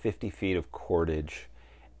think, 50 feet of cordage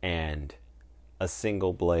and a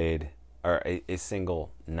single blade, or a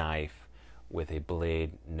single knife with a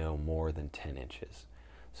blade no more than 10 inches.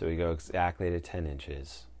 So we go exactly to 10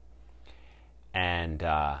 inches. And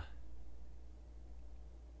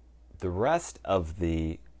the rest of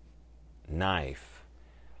the knife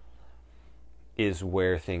is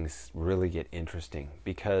where things really get interesting,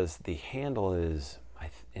 because the handle is,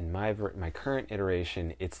 in my current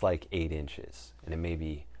iteration, it's like 8 inches. And it may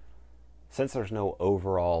be, since there's no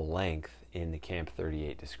overall length in the Camp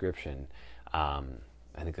 38 description, I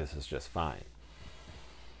think this is just fine.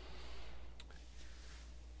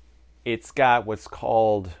 It's got what's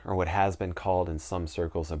called, or what has been called in some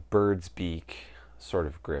circles, a bird's beak sort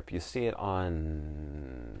of grip. You see it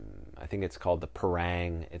on, I think it's called the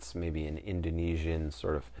parang. It's maybe an Indonesian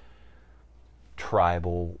sort of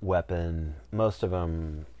tribal weapon. Most of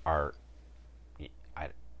them are,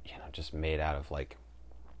 just made out of like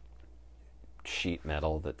sheet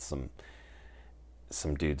metal that some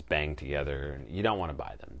dudes bang together. You don't want to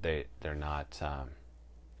buy them. They're not,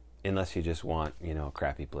 unless you just want, a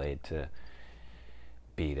crappy blade to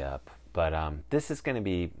beat up. But this is going to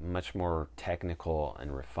be much more technical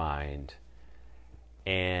and refined.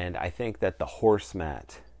 And I think that the horse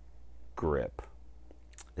mat grip,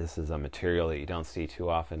 this is a material that you don't see too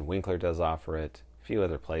often. Winkler does offer it, a few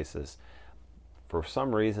other places. For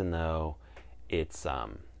some reason, though, it's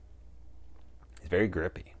very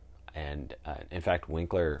grippy. And in fact,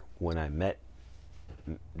 Winkler, when I met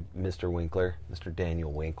Mr. Winkler, Mr.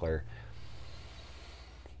 Daniel Winkler,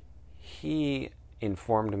 he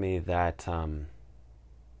informed me that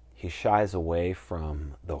he shies away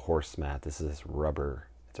from the horse mat. This is rubber.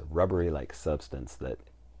 It's a rubbery-like substance that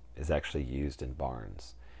is actually used in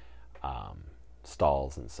barns,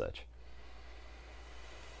 stalls and such.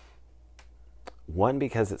 One,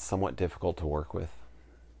 because it's somewhat difficult to work with.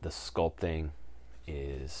 The sculpting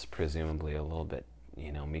is presumably a little bit,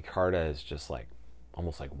 micarta is just like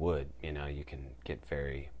almost like wood. You can get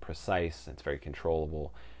very precise. It's very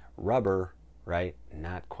controllable. Rubber, right?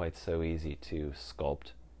 Not quite so easy to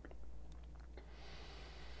sculpt.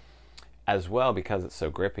 As well, because it's so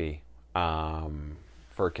grippy,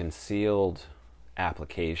 for concealed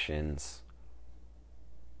applications,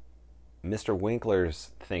 Mr.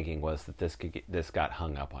 Winkler's thinking was that this got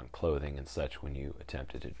hung up on clothing and such when you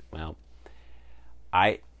attempted to. Well,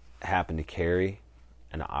 I happen to carry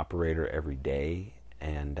an operator every day,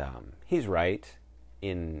 and he's right.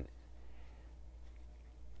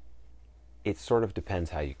 It sort of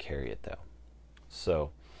depends how you carry it, though.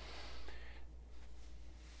 So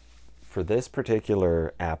for this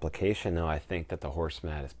particular application, though, I think that the horse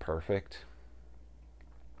mat is perfect.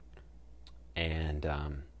 And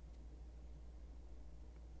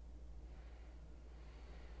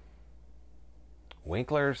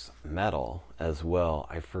Winkler's metal as well.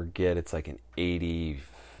 I forget, it's like an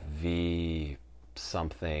 80V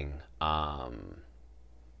something.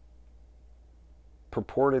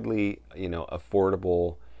 Purportedly,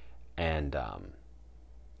 affordable and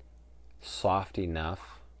soft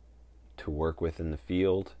enough to work with in the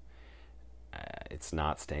field. It's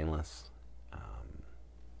not stainless.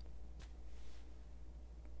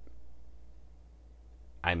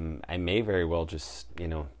 I may very well just,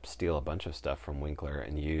 steal a bunch of stuff from Winkler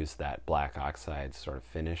and use that black oxide sort of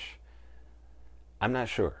finish. I'm not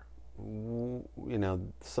sure.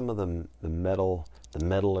 Some of the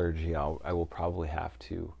metallurgy, I will probably have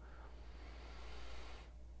to.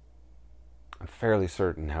 I'm fairly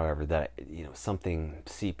certain, however, that something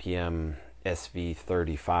CPM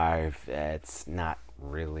SV35, it's not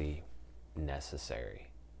really necessary,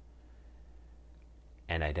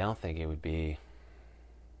 and I don't think it would be.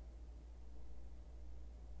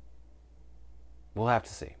 We'll have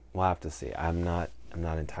to see. I'm not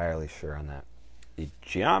entirely sure on that. The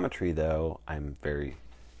geometry, though, I'm very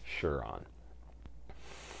sure on.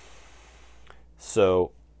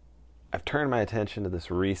 So I've turned my attention to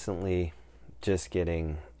this recently, just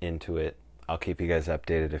getting into it. I'll keep you guys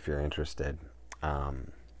updated if you're interested.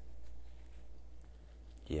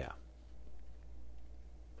 Yeah.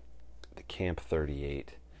 The Camp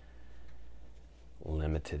 38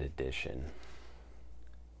 limited edition.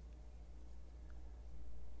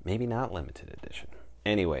 Maybe not limited edition.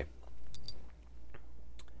 Anyway,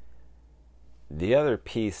 the other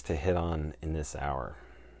piece to hit on in this hour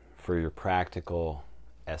for your practical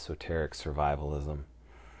esoteric survivalism.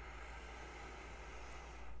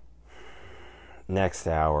 Next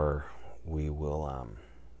hour, we will...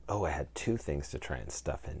 I had two things to try and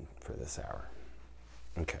stuff in for this hour.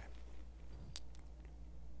 Okay.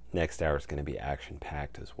 Next hour is going to be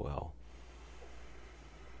action-packed as well.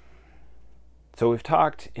 So we've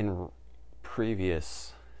talked in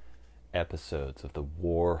previous episodes of the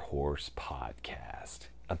War Horse podcast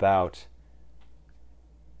about,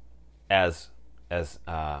 as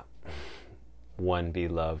one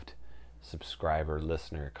beloved subscriber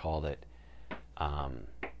listener called it,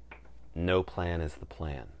 no plan is the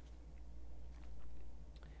plan.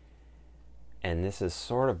 And this is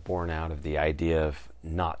sort of born out of the idea of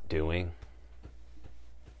not doing,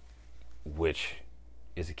 which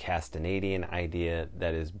is a Castanedian idea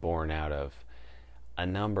that is born out of a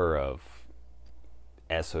number of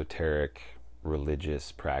esoteric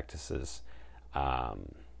religious practices,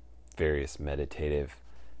 various meditative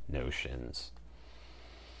notions.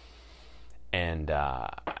 And,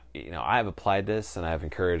 I've applied this and I've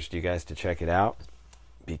encouraged you guys to check it out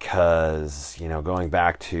because, going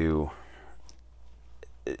back to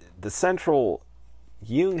the central,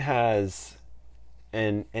 Jung has,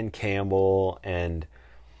 and Campbell and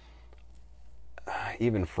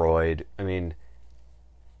even Freud,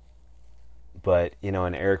 but,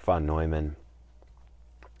 and Erich von Neumann,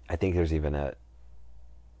 I think there's even there's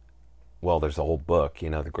a whole book,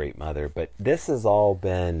 The Great Mother, but this has all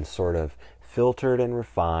been sort of filtered and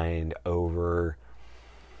refined over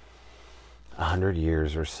 100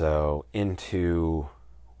 years or so into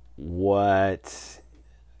what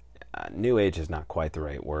New Age is not quite the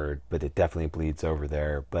right word, but it definitely bleeds over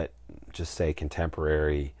there, but just say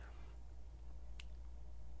contemporary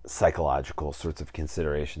psychological sorts of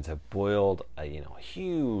considerations have boiled a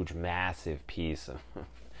huge, massive piece of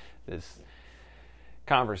this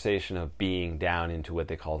conversation of being down into what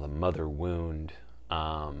they call the mother wound,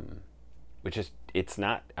 which is,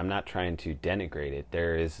 I'm not trying to denigrate it.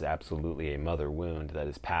 There is absolutely a mother wound that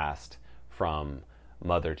is passed from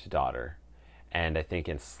mother to daughter. And I think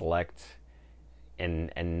in select,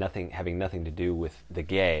 and having nothing to do with the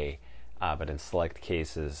gay, but in select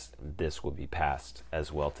cases, this will be passed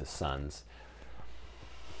as well to sons.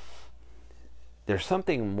 There's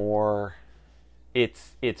something more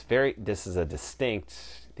it's very, this is a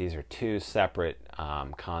distinct, these are two separate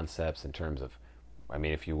concepts in terms of, I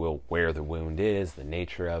mean, if you will, where the wound is, the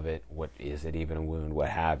nature of it, what is it even a wound, what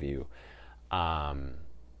have you.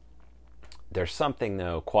 There's something,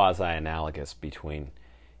 though, quasi-analogous between,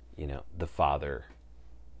 the father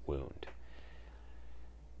wound.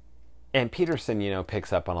 And Peterson,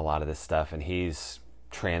 picks up on a lot of this stuff, and he's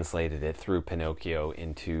translated it through Pinocchio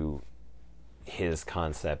into his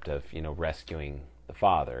concept of, rescuing the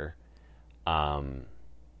father. A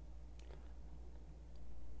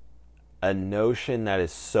notion that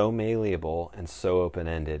is so malleable and so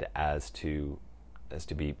open-ended as to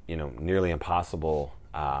be, nearly impossible.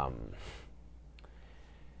 I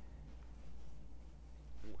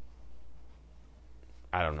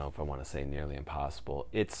don't know if I want to say nearly impossible.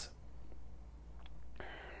 It's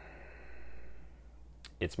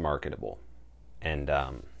marketable, and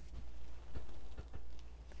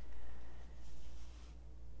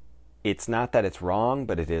it's not that it's wrong,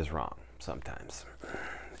 but it is wrong sometimes.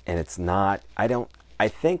 And it's not, I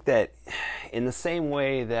think that in the same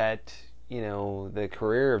way that, the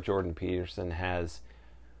career of Jordan Peterson has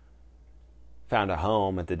found a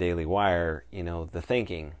home at the Daily Wire, the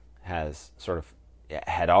thinking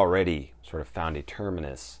had already sort of found a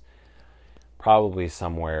terminus, probably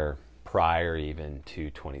somewhere prior even to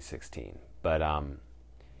 2016. But on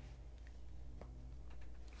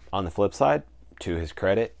the flip side, to his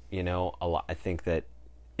credit, a lot, I think that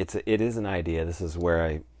it is an idea. This is where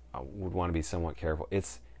I would want to be somewhat careful.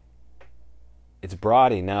 It's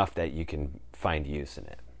broad enough that you can find use in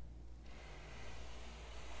it.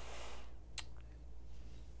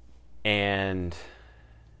 And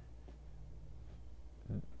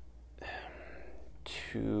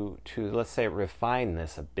to let's say refine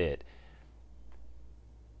this a bit,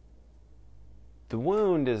 the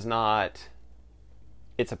wound is not,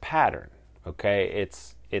 it's a pattern, okay?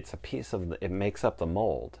 It's a piece of it makes up the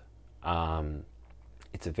mold.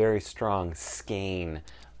 It's a very strong skein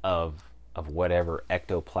of whatever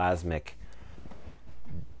ectoplasmic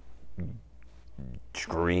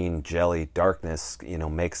green jelly darkness,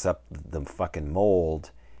 makes up the fucking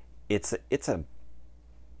mold. It's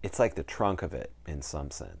like the trunk of it in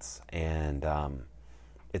some sense. And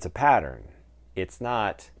it's a pattern. It's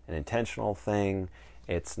not an intentional thing.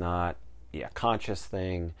 It's not a conscious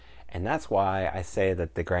thing. And that's why I say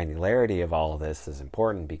that the granularity of all of this is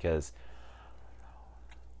important, because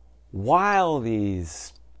while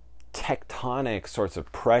these tectonic sorts of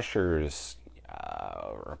pressures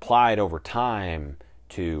are applied over time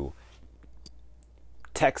to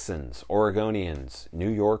Texans, Oregonians, New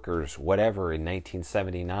Yorkers, whatever, in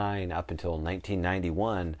 1979 up until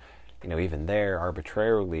 1991, even there,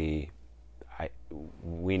 arbitrarily,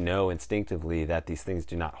 we know instinctively that these things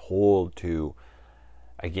do not hold to,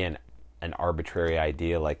 again, an arbitrary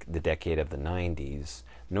idea like the decade of the 90s,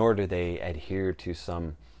 nor do they adhere to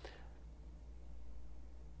some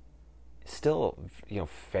still,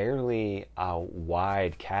 fairly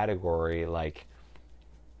wide category, like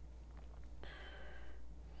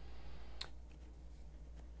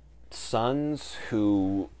sons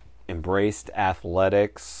who embraced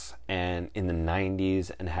athletics and in the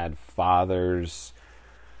 90s and had fathers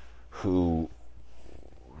who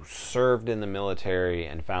served in the military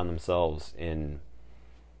and found themselves in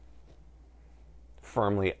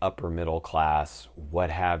firmly upper middle class, what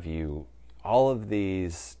have you. All of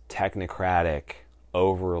these technocratic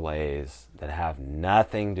overlays that have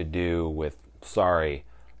nothing to do with, the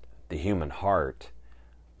human heart,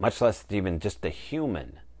 much less even just the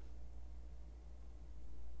human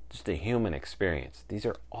experience. These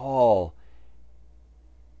are all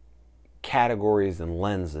categories and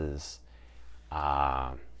lenses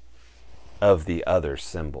of the other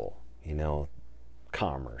symbol,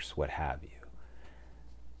 commerce, what have you.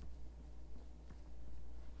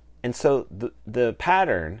 And so the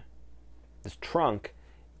pattern, this trunk,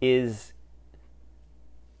 is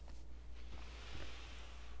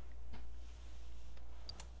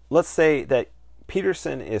let's say that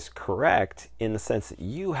Peterson is correct in the sense that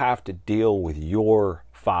you have to deal with your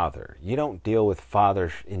father. You don't deal with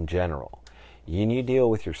fathers in general. You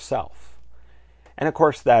deal with yourself. And of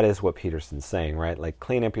course that is what Peterson's saying, right? Like,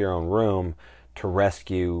 clean up your own room to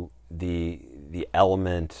rescue the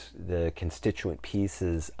element, the constituent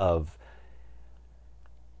pieces of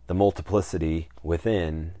the multiplicity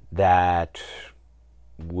within that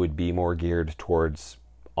would be more geared towards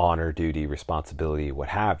honor, duty, responsibility, what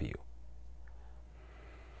have you.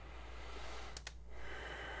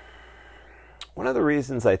 One of the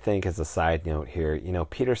reasons, I think, as a side note here,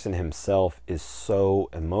 Peterson himself is so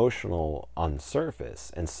emotional on the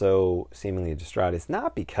surface and so seemingly distraught. It's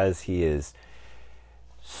not because he is,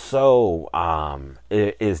 So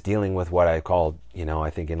it is dealing with what I called, I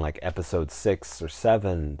think in like episode 6 or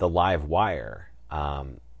 7, the live wire.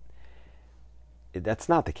 That's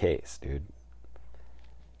not the case, dude.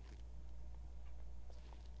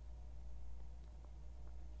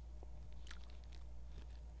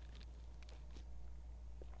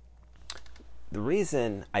 The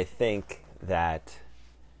reason I think that,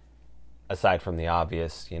 aside from the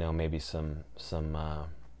obvious, maybe some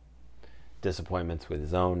disappointments with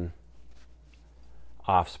his own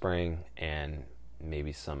offspring and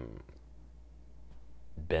maybe some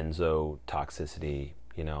benzo toxicity,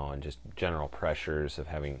 and just general pressures of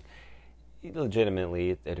having,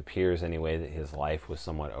 legitimately, it appears anyway, that his life was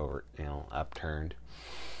somewhat upturned.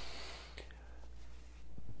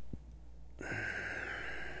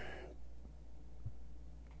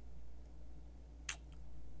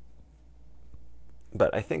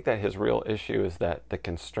 But I think that his real issue is that the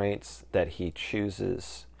constraints that he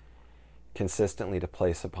chooses consistently to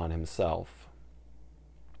place upon himself,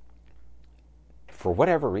 for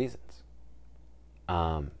whatever reasons,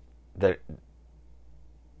 they're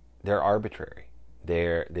arbitrary.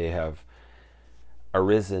 They have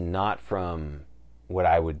arisen not from what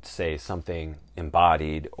I would say something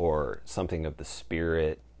embodied or something of the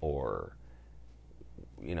spirit, or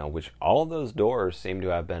which all of those doors seem to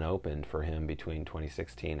have been opened for him between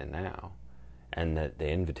 2016 and now, and that the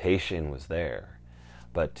invitation was there.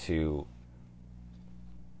 But to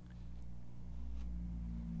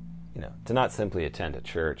not simply attend a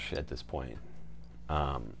church at this point,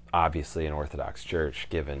 obviously an Orthodox church,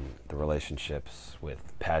 given the relationships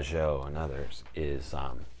with Pajot and others, is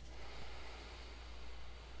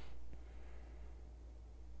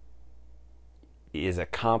a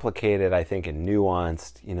complicated, I think, and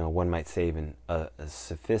nuanced, one might say even a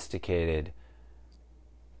sophisticated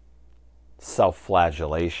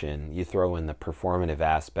self-flagellation. You throw in the performative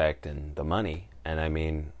aspect and the money, and I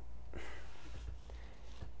mean,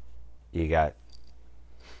 you got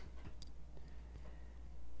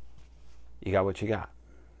what you got.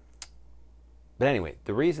 But anyway,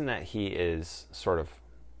 the reason that he is sort of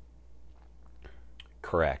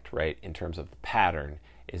correct, right, in terms of the pattern,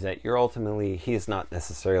 is that he is not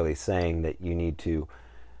necessarily saying that you need to,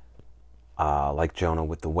 like Jonah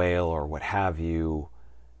with the whale or what have you,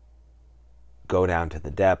 go down to the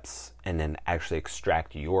depths and then actually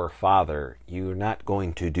extract your father. You're not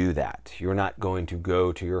going to do that. You're not going to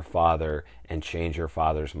go to your father and change your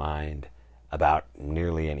father's mind about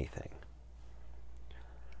nearly anything.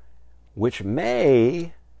 Which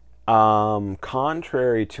may,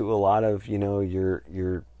 contrary to a lot of,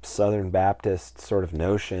 your Southern Baptist sort of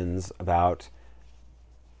notions about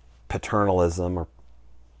paternalism or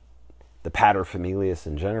the paterfamilias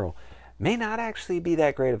in general, may not actually be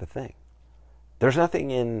that great of a thing. There's nothing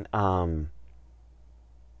in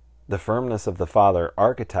the firmness of the father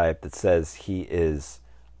archetype that says he is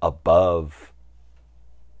above.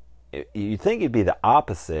 You'd think it'd be the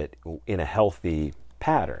opposite in a healthy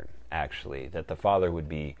pattern, actually, that the father would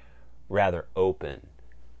be rather open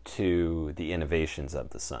to the innovations of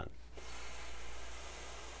the son.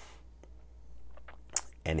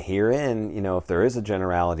 And herein, if there is a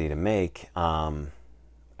generality to make, I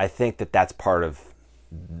think that that's part of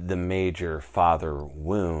the major father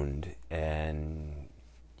wound. And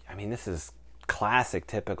I mean, this is classic,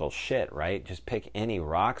 typical shit, right? Just pick any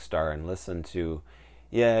rock star and listen to,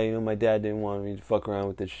 my dad didn't want me to fuck around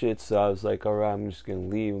with this shit, so I was like, all right, I'm just gonna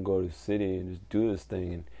leave and go to the city and just do this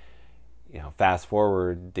thing. And fast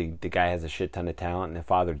forward, the guy has a shit ton of talent, and the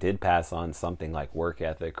father did pass on something like work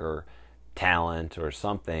ethic or talent or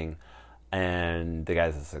something, and the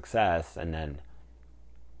guy's a success. And then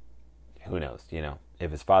who knows,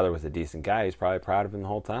 if his father was a decent guy, he's probably proud of him the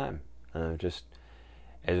whole time. It's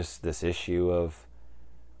just this issue of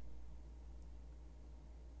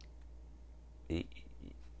the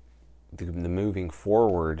moving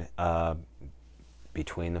forward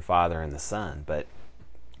between the father and the son. But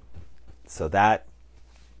so that,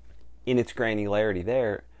 in its granularity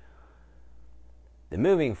there, the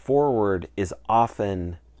moving forward is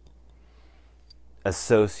often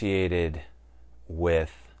associated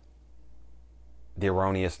with the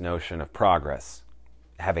erroneous notion of progress,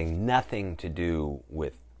 having nothing to do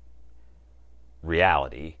with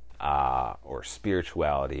reality or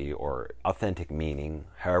spirituality or authentic meaning,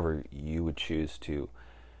 however you would choose to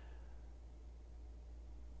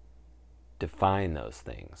define those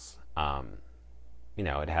things.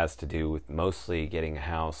 It has to do with mostly getting a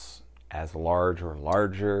house as large or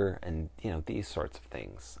larger, and these sorts of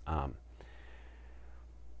things.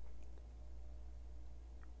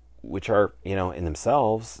 which are, in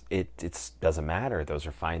themselves, it doesn't matter. Those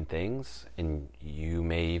are fine things, and you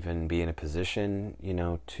may even be in a position,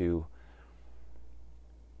 to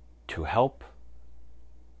help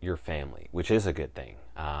your family, which is a good thing,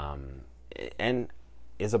 and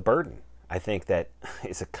is a burden. I think that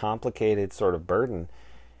is a complicated sort of burden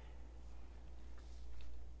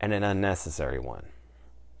and an unnecessary one.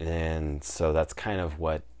 And so that's kind of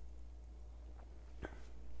what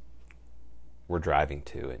we're driving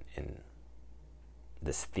to in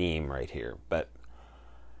this theme right here. But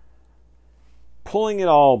pulling it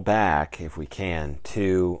all back, if we can,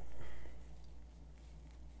 to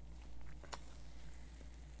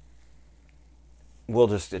we'll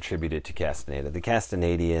just attribute it to Castaneda. The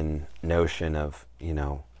Castanedian notion of,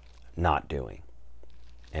 not doing.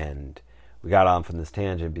 And we got on from this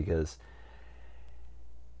tangent because,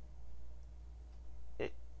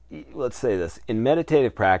 let's say this, in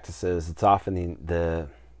meditative practices, it's often the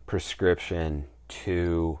prescription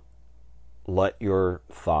to let your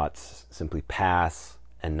thoughts simply pass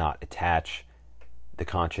and not attach the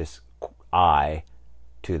conscious I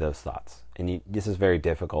to those thoughts. And this is very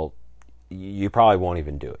difficult. You probably won't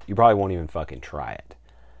even do it. You probably won't even fucking try it.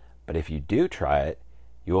 But if you do try it,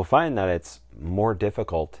 you will find that it's more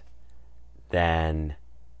difficult than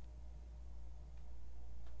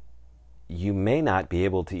you may not be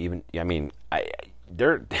able to even.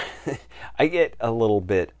 I get a little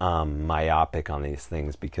bit myopic on these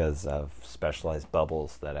things because of specialized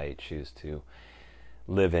bubbles that I choose to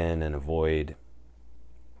live in and avoid.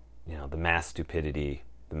 The mass stupidity,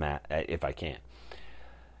 if I can.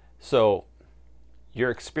 So,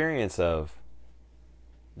 your experience of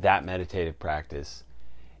that meditative practice,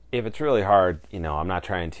 if it's really hard, I'm not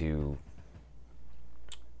trying to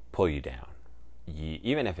pull you down.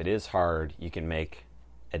 Even if it is hard, you can make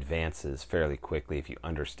advances fairly quickly if you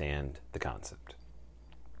understand the concept.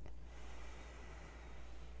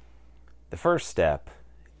 The first step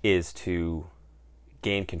is to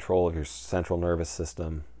gain control of your central nervous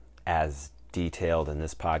system, as detailed in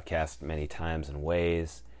this podcast many times and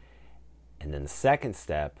ways. And then the second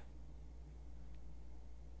step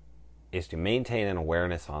is to maintain an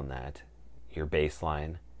awareness on that, your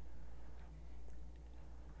baseline,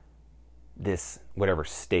 this whatever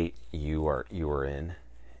state you are in,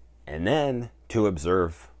 and then to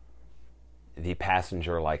observe the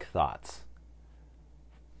passenger-like thoughts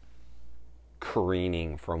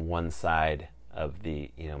careening from one side of the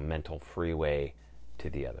mental freeway to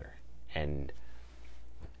the other. And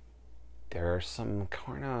there are some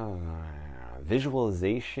kind of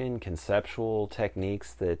visualization, conceptual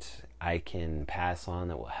techniques that I can pass on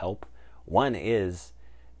that will help. One is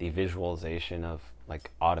the visualization of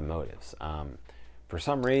like automotives. For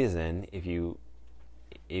some reason, if you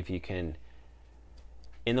can,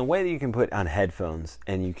 in the way that you can put on headphones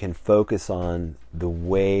and you can focus on the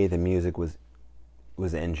way the music was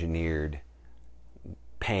engineered,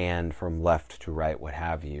 panned from left to right, what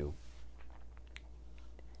have you,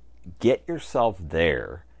 get yourself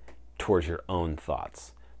there towards your own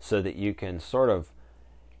thoughts so that you can sort of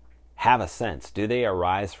have a sense. Do they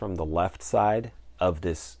arise from the left side of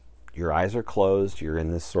this? Your eyes are closed. You're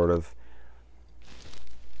in this sort of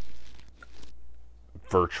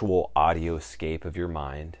virtual audio escape of your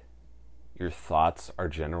mind. Your thoughts are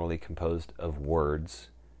generally composed of words.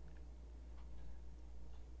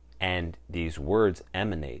 And these words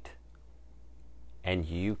emanate. And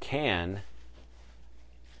you can...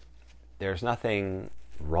 There's nothing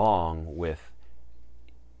wrong with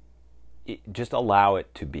it, just allow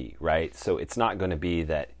it to be, right? So it's not going to be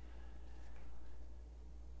that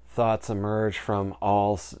thoughts emerge from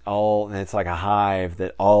all, and it's like a hive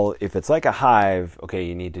that all, if it's like a hive, okay,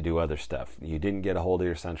 you need to do other stuff. You didn't get a hold of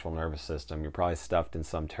your central nervous system. You're probably stuffed in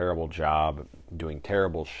some terrible job, doing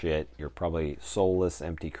terrible shit. You're probably soulless,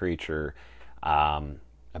 empty creature,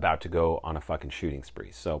 about to go on a fucking shooting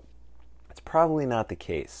spree. So it's probably not the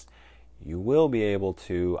case. You will be able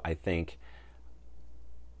to, I think,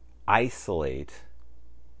 isolate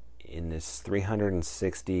in this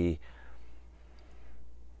 360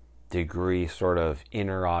 degree sort of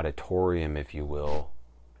inner auditorium, if you will,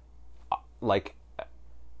 like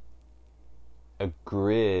a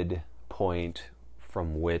grid point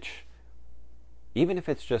from which, even if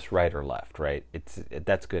it's just right or left, right,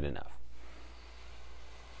 that's good enough.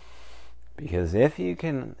 Because if you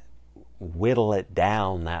can whittle it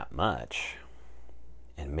down that much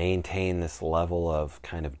and maintain this level of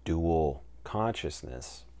kind of dual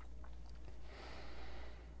consciousness,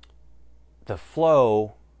 the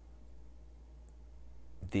flow,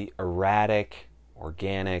 the erratic,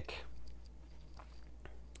 organic,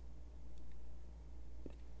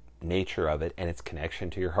 nature of it and its connection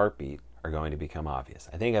to your heartbeat are going to become obvious.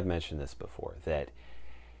 I think I've mentioned this before, that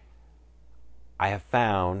I have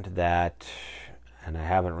found that, and I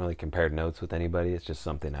haven't really compared notes with anybody, it's just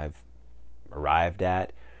something I've arrived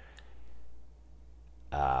at.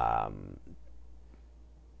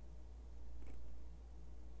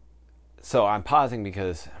 So I'm pausing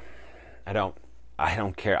because I don't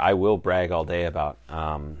care. I will brag all day about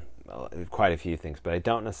quite a few things, but I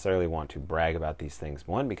don't necessarily want to brag about these things.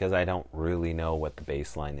 One, because I don't really know what the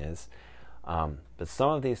baseline is. But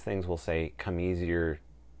some of these things will say come easier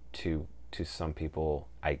to some people,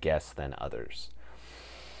 I guess, than others.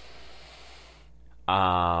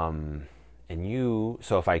 So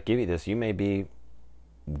if I give you this, you may be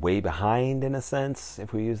way behind in a sense,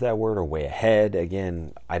 if we use that word, or way ahead.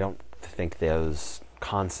 Again, I don't think those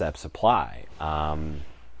concepts apply.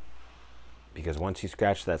 Because once you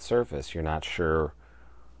scratch that surface, you're not sure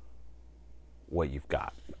what you've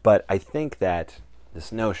got. But I think that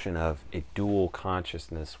this notion of a dual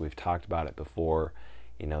consciousness, we've talked about it before,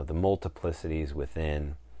 the multiplicities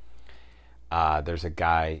within. There's a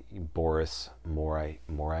guy, Boris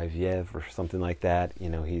Moraviev or something like that.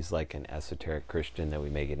 He's like an esoteric Christian that we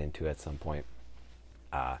may get into at some point.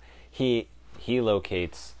 He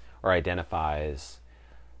locates or identifies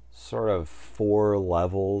sort of 4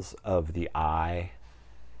 levels of the I.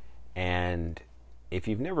 And if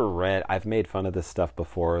you've never read, I've made fun of this stuff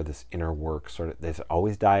before, this inner work sort of, there's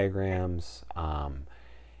always diagrams.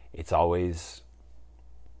 It's always,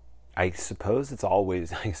 I suppose it's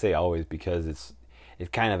always, I say always because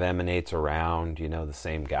it kind of emanates around, the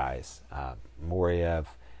same guys. Moriev,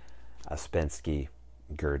 Ouspensky,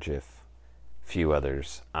 Gurdjieff, a few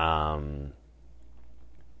others.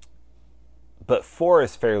 But 4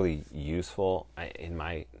 is fairly useful in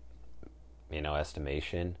my,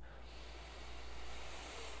 estimation.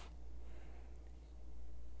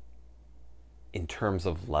 In terms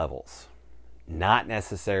of levels, not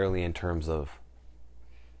necessarily in terms of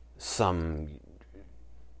some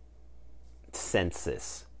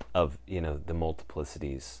census of, the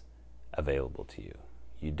multiplicities available to you.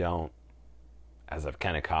 You don't, as I've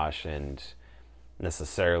kind of cautioned,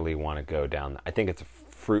 necessarily want to go down. I think it's a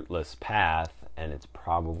fruitless path, and it's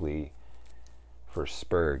probably for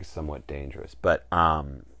Spurg somewhat dangerous. But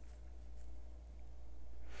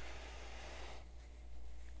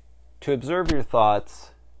to observe your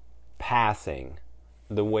thoughts passing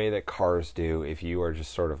the way that cars do, if you are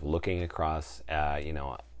just sort of looking across, a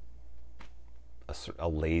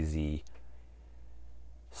lazy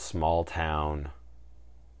small town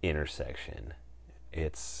intersection,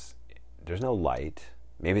 there's no light.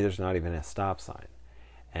 Maybe there's not even a stop sign.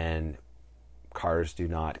 And cars do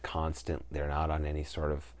not they're not on any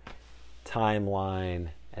sort of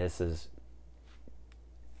timeline. This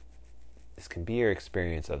can be your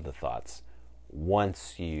experience of the thoughts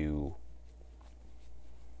once you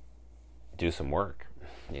do some work,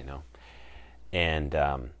 and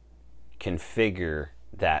configure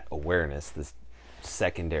that awareness, this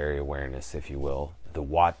secondary awareness, if you will,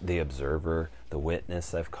 the observer, the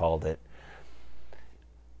witness, I've called it.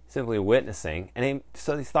 Simply witnessing. And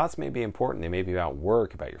so these thoughts may be important. They may be about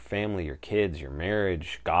work, about your family, your kids, your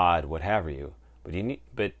marriage, God, what have you.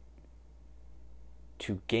 But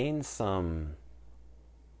to gain some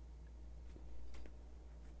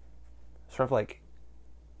sort of like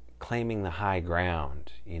claiming the high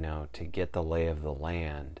ground, to get the lay of the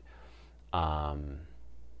land,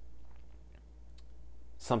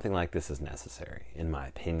 something like this is necessary, in my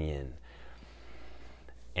opinion.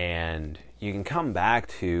 And you can come back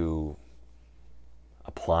to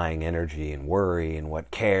applying energy and worry and what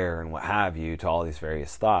care and what have you to all these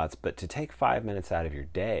various thoughts, but to take 5 minutes out of your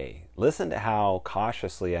day, listen to how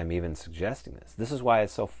cautiously I'm even suggesting this. This is why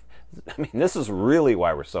this is really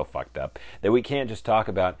why we're so fucked up, that we can't just talk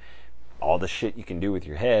about all the shit you can do with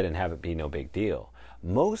your head and have it be no big deal.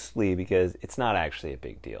 Mostly because it's not actually a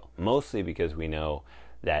big deal. Mostly because we know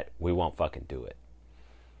that we won't fucking do it.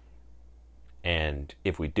 And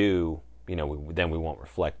if we do, then we won't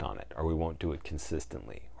reflect on it, or we won't do it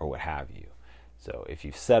consistently, or what have you. So if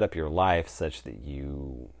you've set up your life such that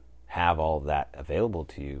you have all of that available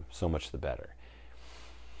to you, so much the better.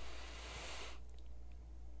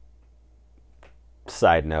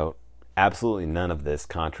 Side note, absolutely none of this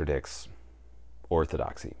contradicts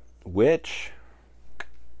orthodoxy, which,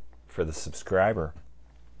 for the subscriber,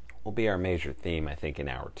 will be our major theme, I think, in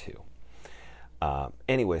hour 2.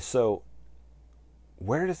 Anyway, so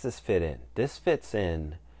where does this fit in? This fits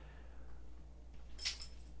in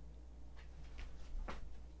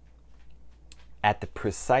at the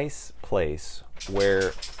precise place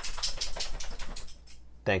where,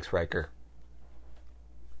 thanks Riker,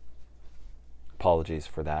 Apologies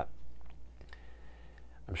for that.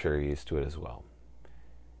 I'm sure you're used to it as well.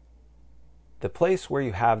 The place where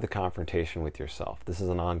you have the confrontation with yourself. This is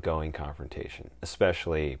an ongoing confrontation,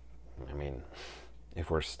 especially, if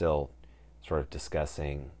we're still sort of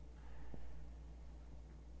discussing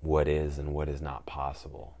what is and what is not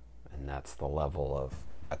possible. And that's the level of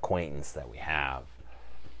acquaintance that we have.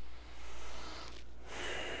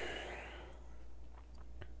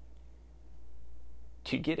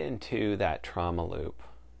 To get into that trauma loop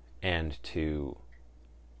and to,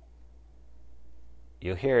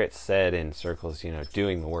 you'll hear it said in circles,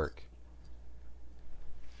 doing the work,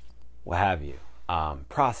 what have you,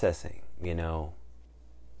 processing,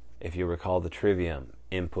 if you recall the trivium,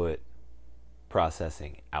 input,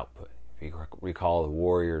 processing, output. If you recall the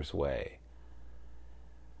warrior's way,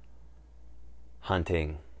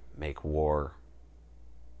 hunting, make war,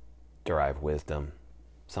 derive wisdom,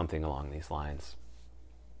 something along these lines.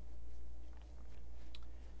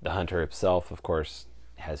 The hunter himself, of course,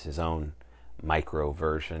 has his own micro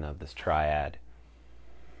version of this triad,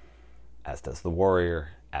 as does the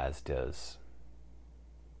warrior, as does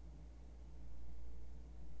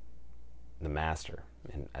the master,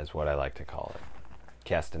 and as what I like to call it.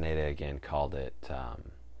 Castaneda again called it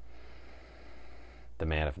the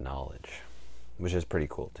man of knowledge, which is pretty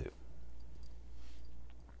cool too.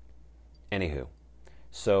 Anywho,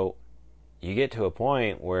 so you get to a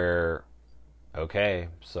point where, okay,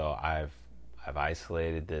 so I've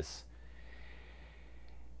isolated this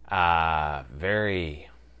very,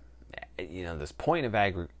 this point of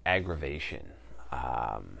aggravation.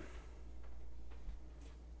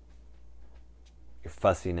 Your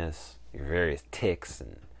fussiness, your various tics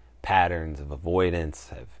and patterns of avoidance,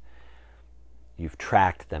 you've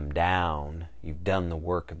tracked them down, you've done the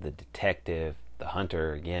work of the detective, the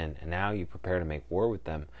hunter again, and now you prepare to make war with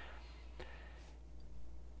them.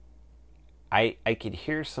 I could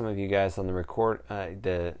hear some of you guys on the record,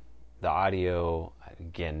 the audio,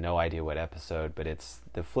 again, no idea what episode, but it's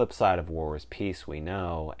the flip side of war is peace, we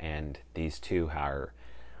know, and these two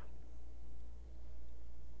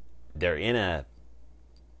they're in a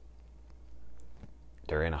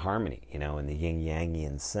harmony, in the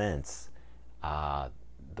yin-yangian sense.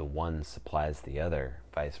 The one supplies the other,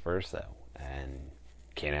 vice versa, and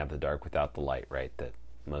can't have the dark without the light, right? The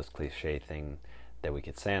most cliche thing that we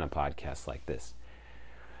could say on a podcast like this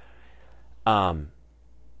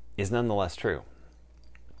is nonetheless true.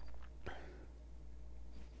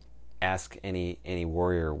 Ask any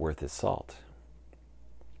warrior worth his salt.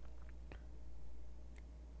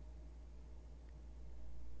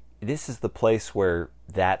 This is the place where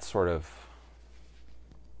that sort of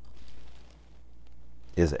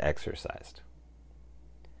is exercised.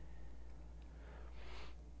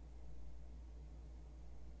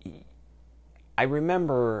 I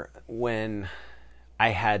remember when I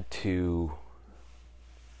had to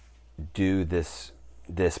do this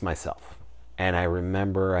myself. And I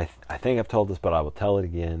remember, I think I've told this, but I will tell it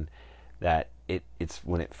again, that it's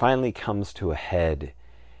when it finally comes to a head,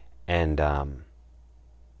 and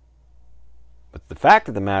but the fact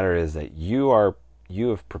of the matter is that you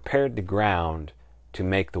have prepared the ground to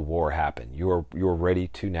make the war happen. You're ready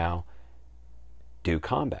to now do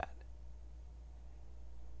combat.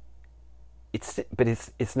 But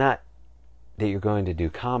it's not that you're going to do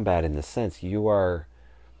combat in the sense you're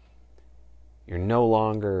no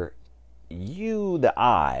longer the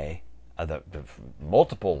I, the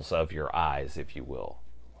multiples of your eyes, if you will,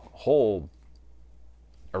 whole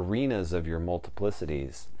arenas of your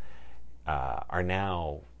multiplicities are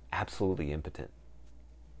now absolutely impotent.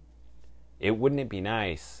 Wouldn't it be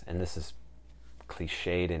nice, and this is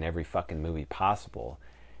cliched in every fucking movie possible,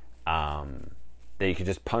 that you could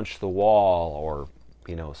just punch the wall, or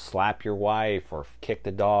slap your wife, or kick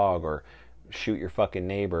the dog, or shoot your fucking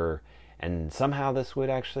neighbor, and somehow this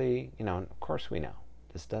would actually, of course we know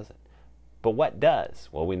this doesn't. But what does?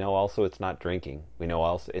 Well, we know also it's not drinking. We know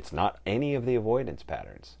also it's not any of the avoidance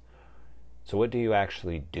patterns. So what do you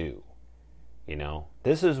actually do?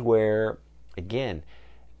 This is where, again,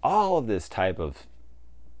 all of this type of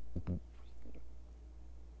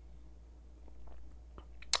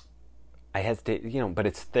I hesitate, but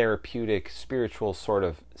it's therapeutic, spiritual sort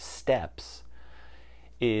of steps.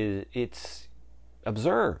 It's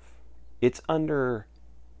observe. It's under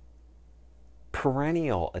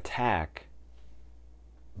perennial attack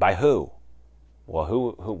by who?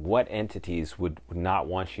 Well, what entities would not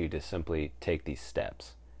want you to simply take these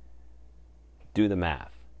steps? Do the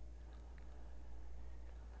math.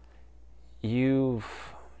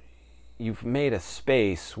 You've made a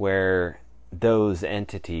space where those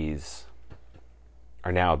entities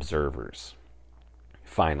are now observers,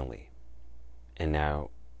 finally. And now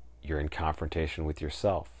you're in confrontation with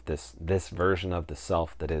yourself. This version of the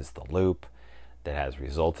self that is the loop, that has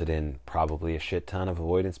resulted in probably a shit ton of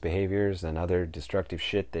avoidance behaviors and other destructive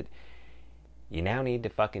shit that you now need to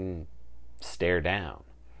fucking stare down.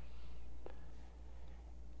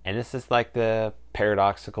 And this is like the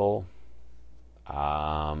paradoxical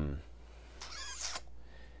Zen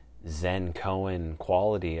koan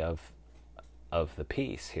quality of the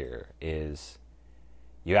piece here is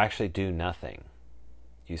you actually do nothing.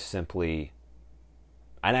 You simply,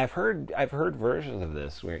 and I've heard versions of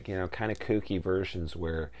this where, you know, kind of kooky versions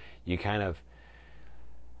where you kind of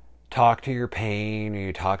talk to your pain or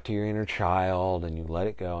you talk to your inner child and you let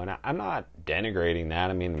it go. And I'm not denigrating that.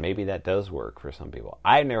 I mean, maybe that does work for some people.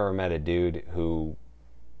 I've never met a dude who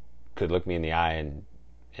could look me in the eye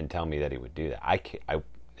and tell me that he would do that.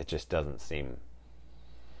 It just doesn't seem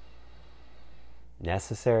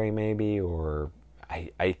necessary, maybe, or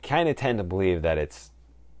I kind of tend to believe that it's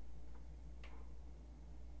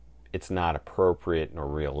not appropriate nor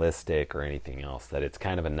realistic or anything else, that it's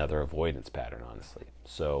kind of another avoidance pattern, honestly.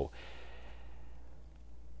 So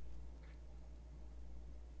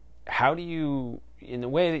how do you, in the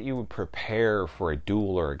way that you would prepare for a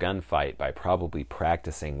duel or a gunfight by probably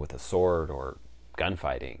practicing with a sword or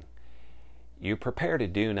gunfighting, you prepare to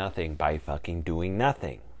do nothing by fucking doing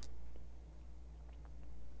nothing.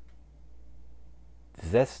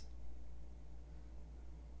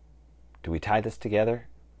 Do we tie this together?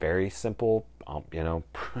 Very simple,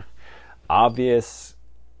 obvious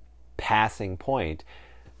passing point.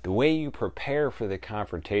 The way you prepare for the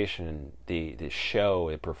confrontation, the show,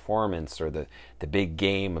 the performance, or the big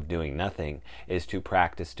game of doing nothing is to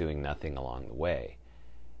practice doing nothing along the way.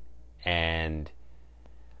 And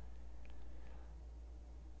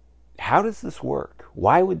how does this work?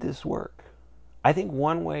 Why would this work? I think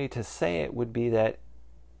one way to say it would be that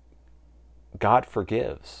God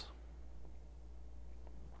forgives,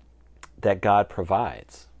 that God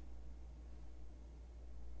provides,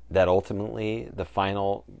 that ultimately the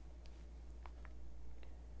final,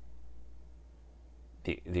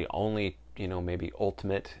 the only, maybe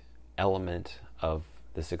ultimate element of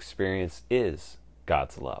this experience is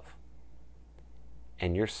God's love.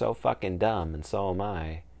 And you're so fucking dumb, and so am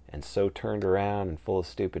I, and so turned around and full of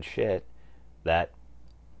stupid shit that,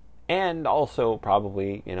 and also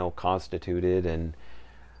probably, constituted and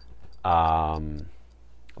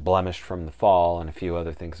blemished from the fall and a few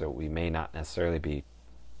other things that we may not necessarily be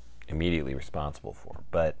immediately responsible for.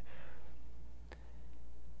 But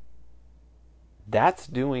that's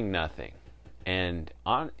doing nothing. And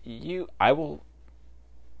I will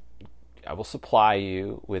supply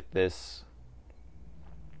you with this.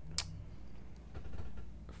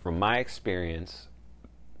 From my experience,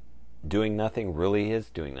 doing nothing really is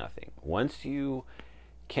doing nothing. Once you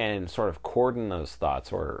can sort of cordon those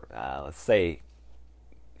thoughts, or let's say,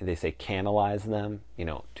 they say canalize them,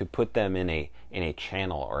 to put them in a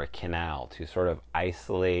channel or a canal, to sort of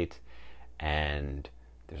isolate, and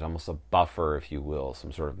there's almost a buffer, if you will,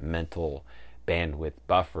 some sort of mental bandwidth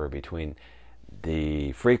buffer between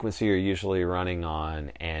the frequency you're usually running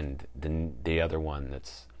on and the other one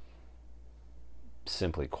that's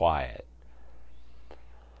simply quiet.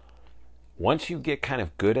 Once you get kind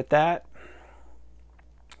of good at that,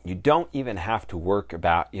 you don't even have to work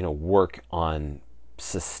on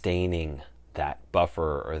sustaining that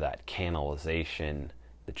buffer or that canalization,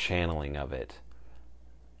 the channeling of it.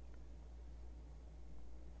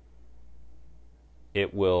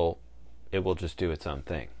 It will just do its own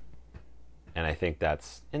thing. And I think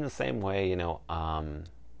that's in the same way,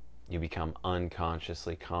 you become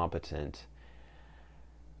unconsciously competent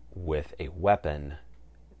with a weapon.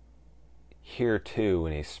 Here too,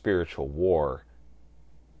 in a spiritual war,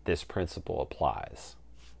 this principle applies.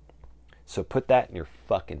 So put that in your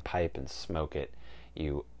fucking pipe and smoke it.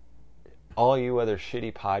 All you other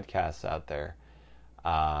shitty podcasts out there,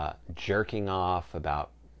 jerking off about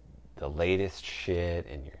the latest shit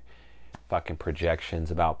and your fucking projections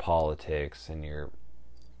about politics and your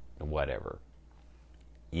whatever.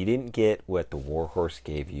 You didn't get what the Warhorse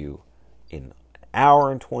gave you in an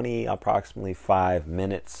hour and 20, approximately 5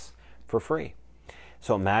 minutes for free.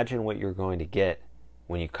 So imagine what you're going to get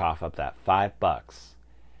when you cough up that $5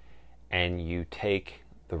 and you take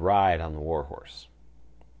the ride on the Warhorse.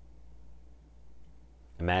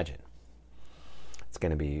 Imagine. It's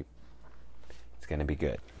going to be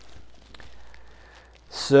good.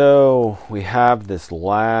 So we have this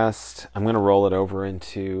last, I'm going to roll it over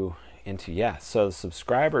into so the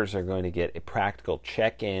subscribers are going to get a practical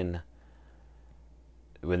check-in,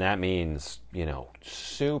 when that means,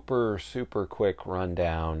 super, super quick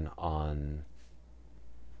rundown on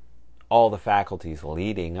all the faculties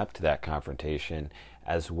leading up to that confrontation,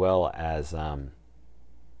 as well as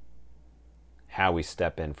how we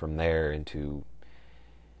step in from there into,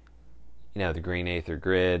 the green Aether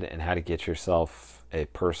Grid, and how to get yourself a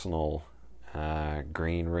personal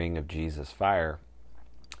green ring of Jesus fire.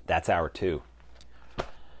 That's hour 2.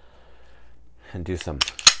 And do some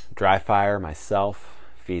dry fire myself,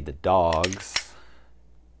 feed the dogs,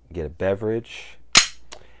 get a beverage,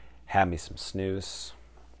 have me some snooze.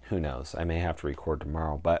 Who knows? I may have to record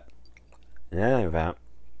tomorrow, but in any event,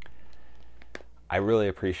 I really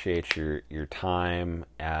appreciate your time,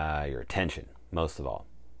 your attention, most of all.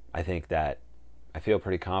 I think that I feel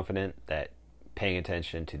pretty confident that paying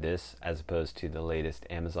attention to this, as opposed to the latest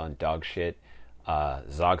Amazon dog shit,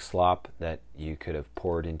 Zog slop that you could have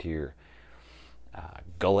poured into your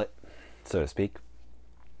gullet, so to speak,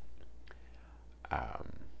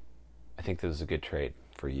 I think this was a good trade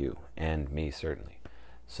for you and me, certainly.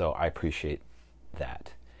 So I appreciate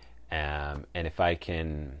that. And if I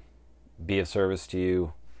can be of service to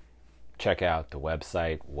you, check out the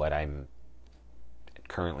website, what I'm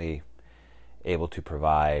currently able to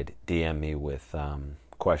provide. DM me with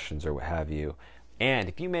questions or what have you. And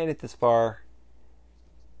if you made it this far,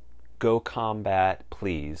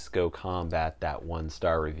 please go combat that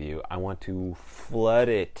 1-star review. I want to flood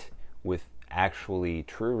it with actually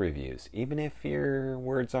true reviews, even if your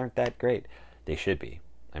words aren't that great. They should be.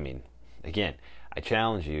 I mean, again, I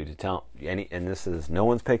challenge you to tell and this is, no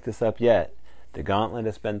one's picked this up yet. The gauntlet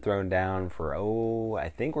has been thrown down for, I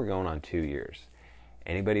think we're going on 2 years.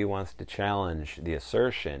 Anybody who wants to challenge the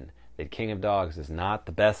assertion that King of Dogs is not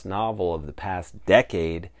the best novel of the past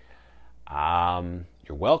decade,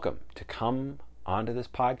 you're welcome to come onto this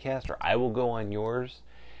podcast, or I will go on yours,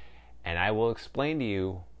 and I will explain to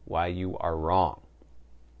you why you are wrong.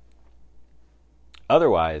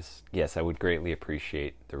 Otherwise, yes, I would greatly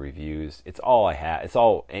appreciate the reviews. It's all I have. It's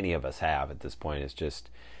all any of us have at this point. It's just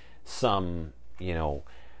some,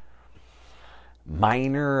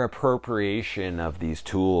 minor appropriation of these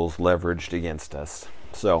tools leveraged against us.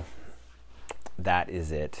 So that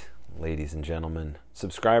is it, ladies and gentlemen.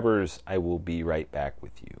 Subscribers, I will be right back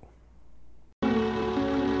with you.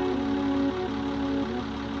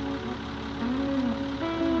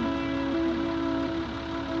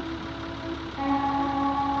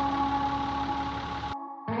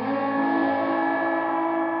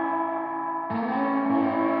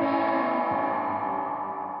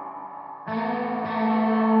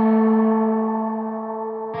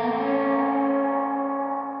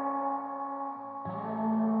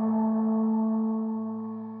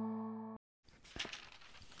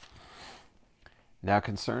 Now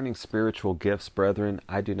concerning spiritual gifts, brethren,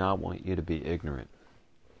 I do not want you to be ignorant.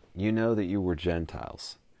 You know that you were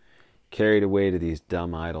Gentiles, carried away to these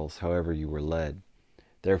dumb idols, however you were led.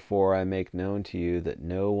 Therefore I make known to you that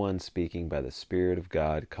no one speaking by the Spirit of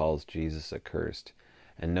God calls Jesus accursed,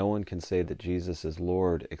 and no one can say that Jesus is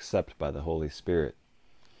Lord except by the Holy Spirit.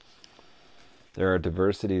 There are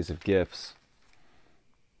diversities of gifts,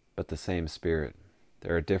 but the same Spirit.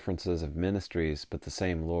 There are differences of ministries, but the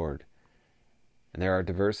same Lord. And there are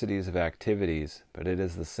diversities of activities, but it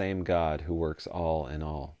is the same God who works all in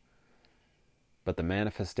all. But the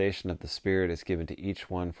manifestation of the Spirit is given to each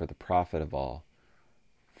one for the profit of all.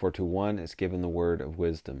 For to one is given the word of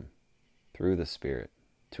wisdom through the Spirit,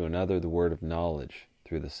 to another the word of knowledge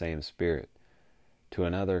through the same Spirit, to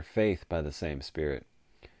another faith by the same Spirit,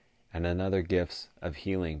 and another gifts of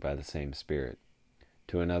healing by the same Spirit,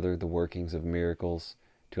 to another the workings of miracles,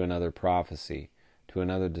 to another prophecy, to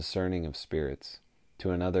another discerning of spirits,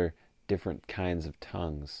 to another different kinds of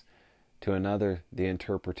tongues, to another the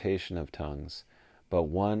interpretation of tongues. But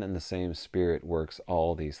one and the same Spirit works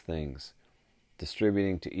all these things,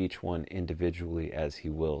 distributing to each one individually as he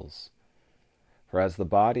wills. For as the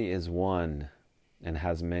body is one and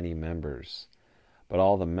has many members, but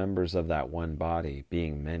all the members of that one body,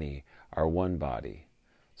 being many, are one body,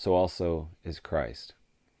 so also is Christ.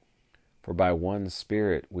 For by one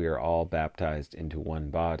Spirit we are all baptized into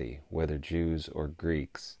one body, whether Jews or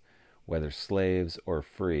Greeks, whether slaves or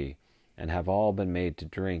free, and have all been made to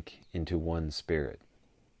drink into one Spirit.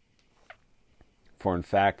 For in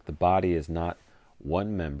fact the body is not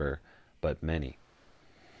one member, but many.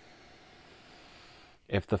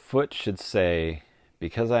 If the foot should say,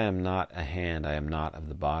 because I am not a hand, I am not of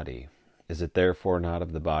the body, is it therefore not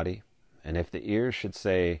of the body? And if the ear should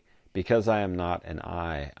say, because I am not an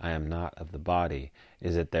eye, I am not of the body,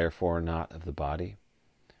 is it therefore not of the body?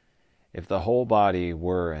 If the whole body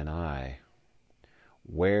were an eye,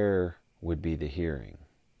 where would be the hearing?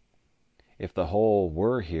 If the whole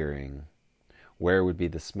were hearing, where would be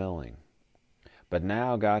the smelling? But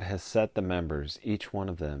now God has set the members, each one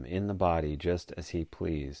of them, in the body just as he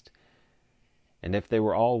pleased. And if they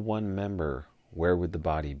were all one member, where would the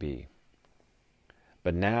body be?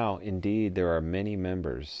 But now, indeed, there are many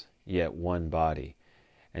members, yet one body.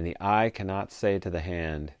 And the eye cannot say to the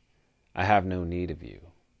hand, I have no need of you,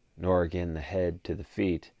 nor again the head to the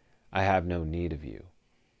feet, I have no need of you.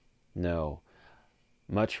 No,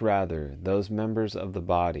 much rather, those members of the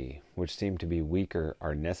body which seem to be weaker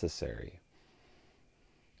are necessary.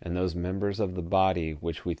 And those members of the body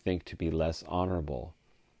which we think to be less honorable,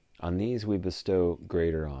 on these we bestow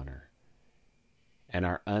greater honor. And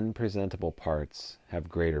our unpresentable parts have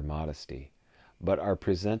greater modesty, but our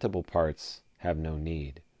presentable parts have no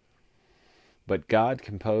need. But God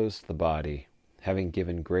composed the body, having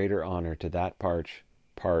given greater honor to that part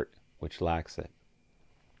which lacks it,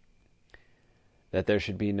 that there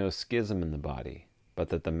should be no schism in the body, but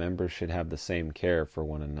that the members should have the same care for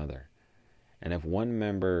one another. And if one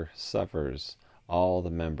member suffers, all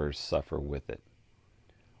the members suffer with it.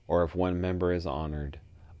 Or if one member is honored,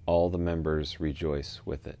 all the members rejoice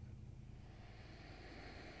with it.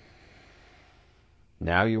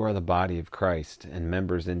 Now you are the body of Christ, and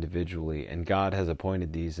members individually, and God has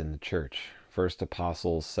appointed these in the church. First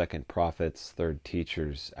apostles, second prophets, third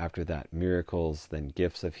teachers, after that miracles, then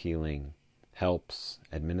gifts of healing, helps,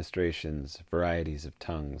 administrations, varieties of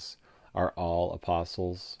tongues. Are all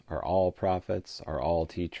apostles? Are all prophets? Are all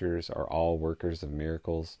teachers? Are all workers of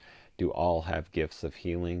miracles? Do all have gifts of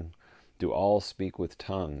healing? Do all speak with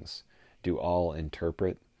tongues? Do all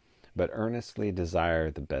interpret? But earnestly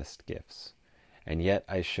desire the best gifts. And yet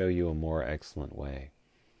I show you a more excellent way.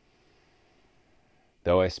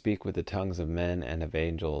 Though I speak with the tongues of men and of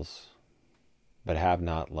angels, but have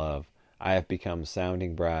not love, I have become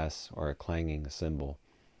sounding brass or a clanging cymbal.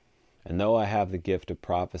 And though I have the gift of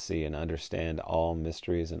prophecy and understand all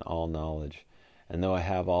mysteries and all knowledge, and though I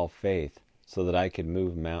have all faith, so that I could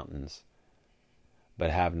move mountains, but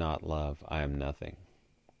have not love, I am nothing.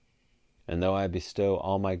 And though I bestow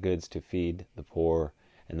all my goods to feed the poor,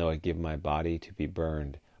 and though I give my body to be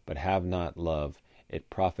burned, but have not love, it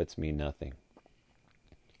profits me nothing.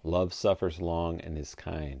 Love suffers long and is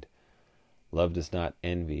kind. Love does not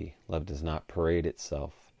envy, love does not parade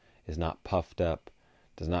itself, is not puffed up,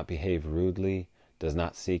 does not behave rudely, does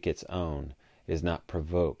not seek its own, is not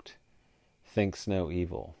provoked, thinks no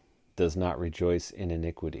evil, does not rejoice in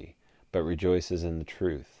iniquity, but rejoices in the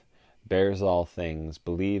truth, bears all things,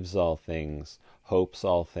 believes all things, hopes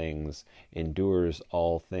all things, endures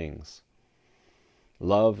all things.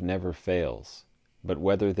 Love never fails, but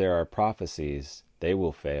whether there are prophecies, they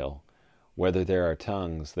will fail, whether there are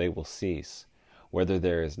tongues, they will cease, whether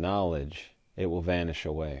there is knowledge, it will vanish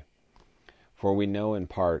away. For we know in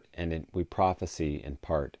part, and we prophesy in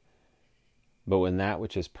part. But when that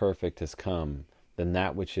which is perfect has come, then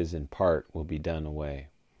that which is in part will be done away.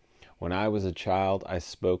 When I was a child, I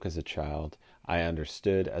spoke as a child, I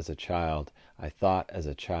understood as a child, I thought as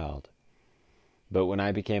a child. But when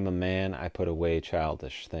I became a man, I put away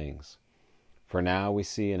childish things. For now we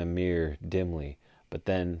see in a mirror dimly, but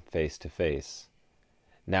then face to face.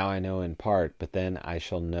 Now I know in part, but then I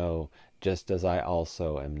shall know, just as I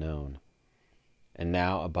also am known. And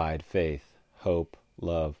now abide faith, hope,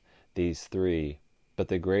 love, these three, but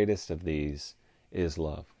the greatest of these is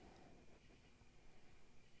love.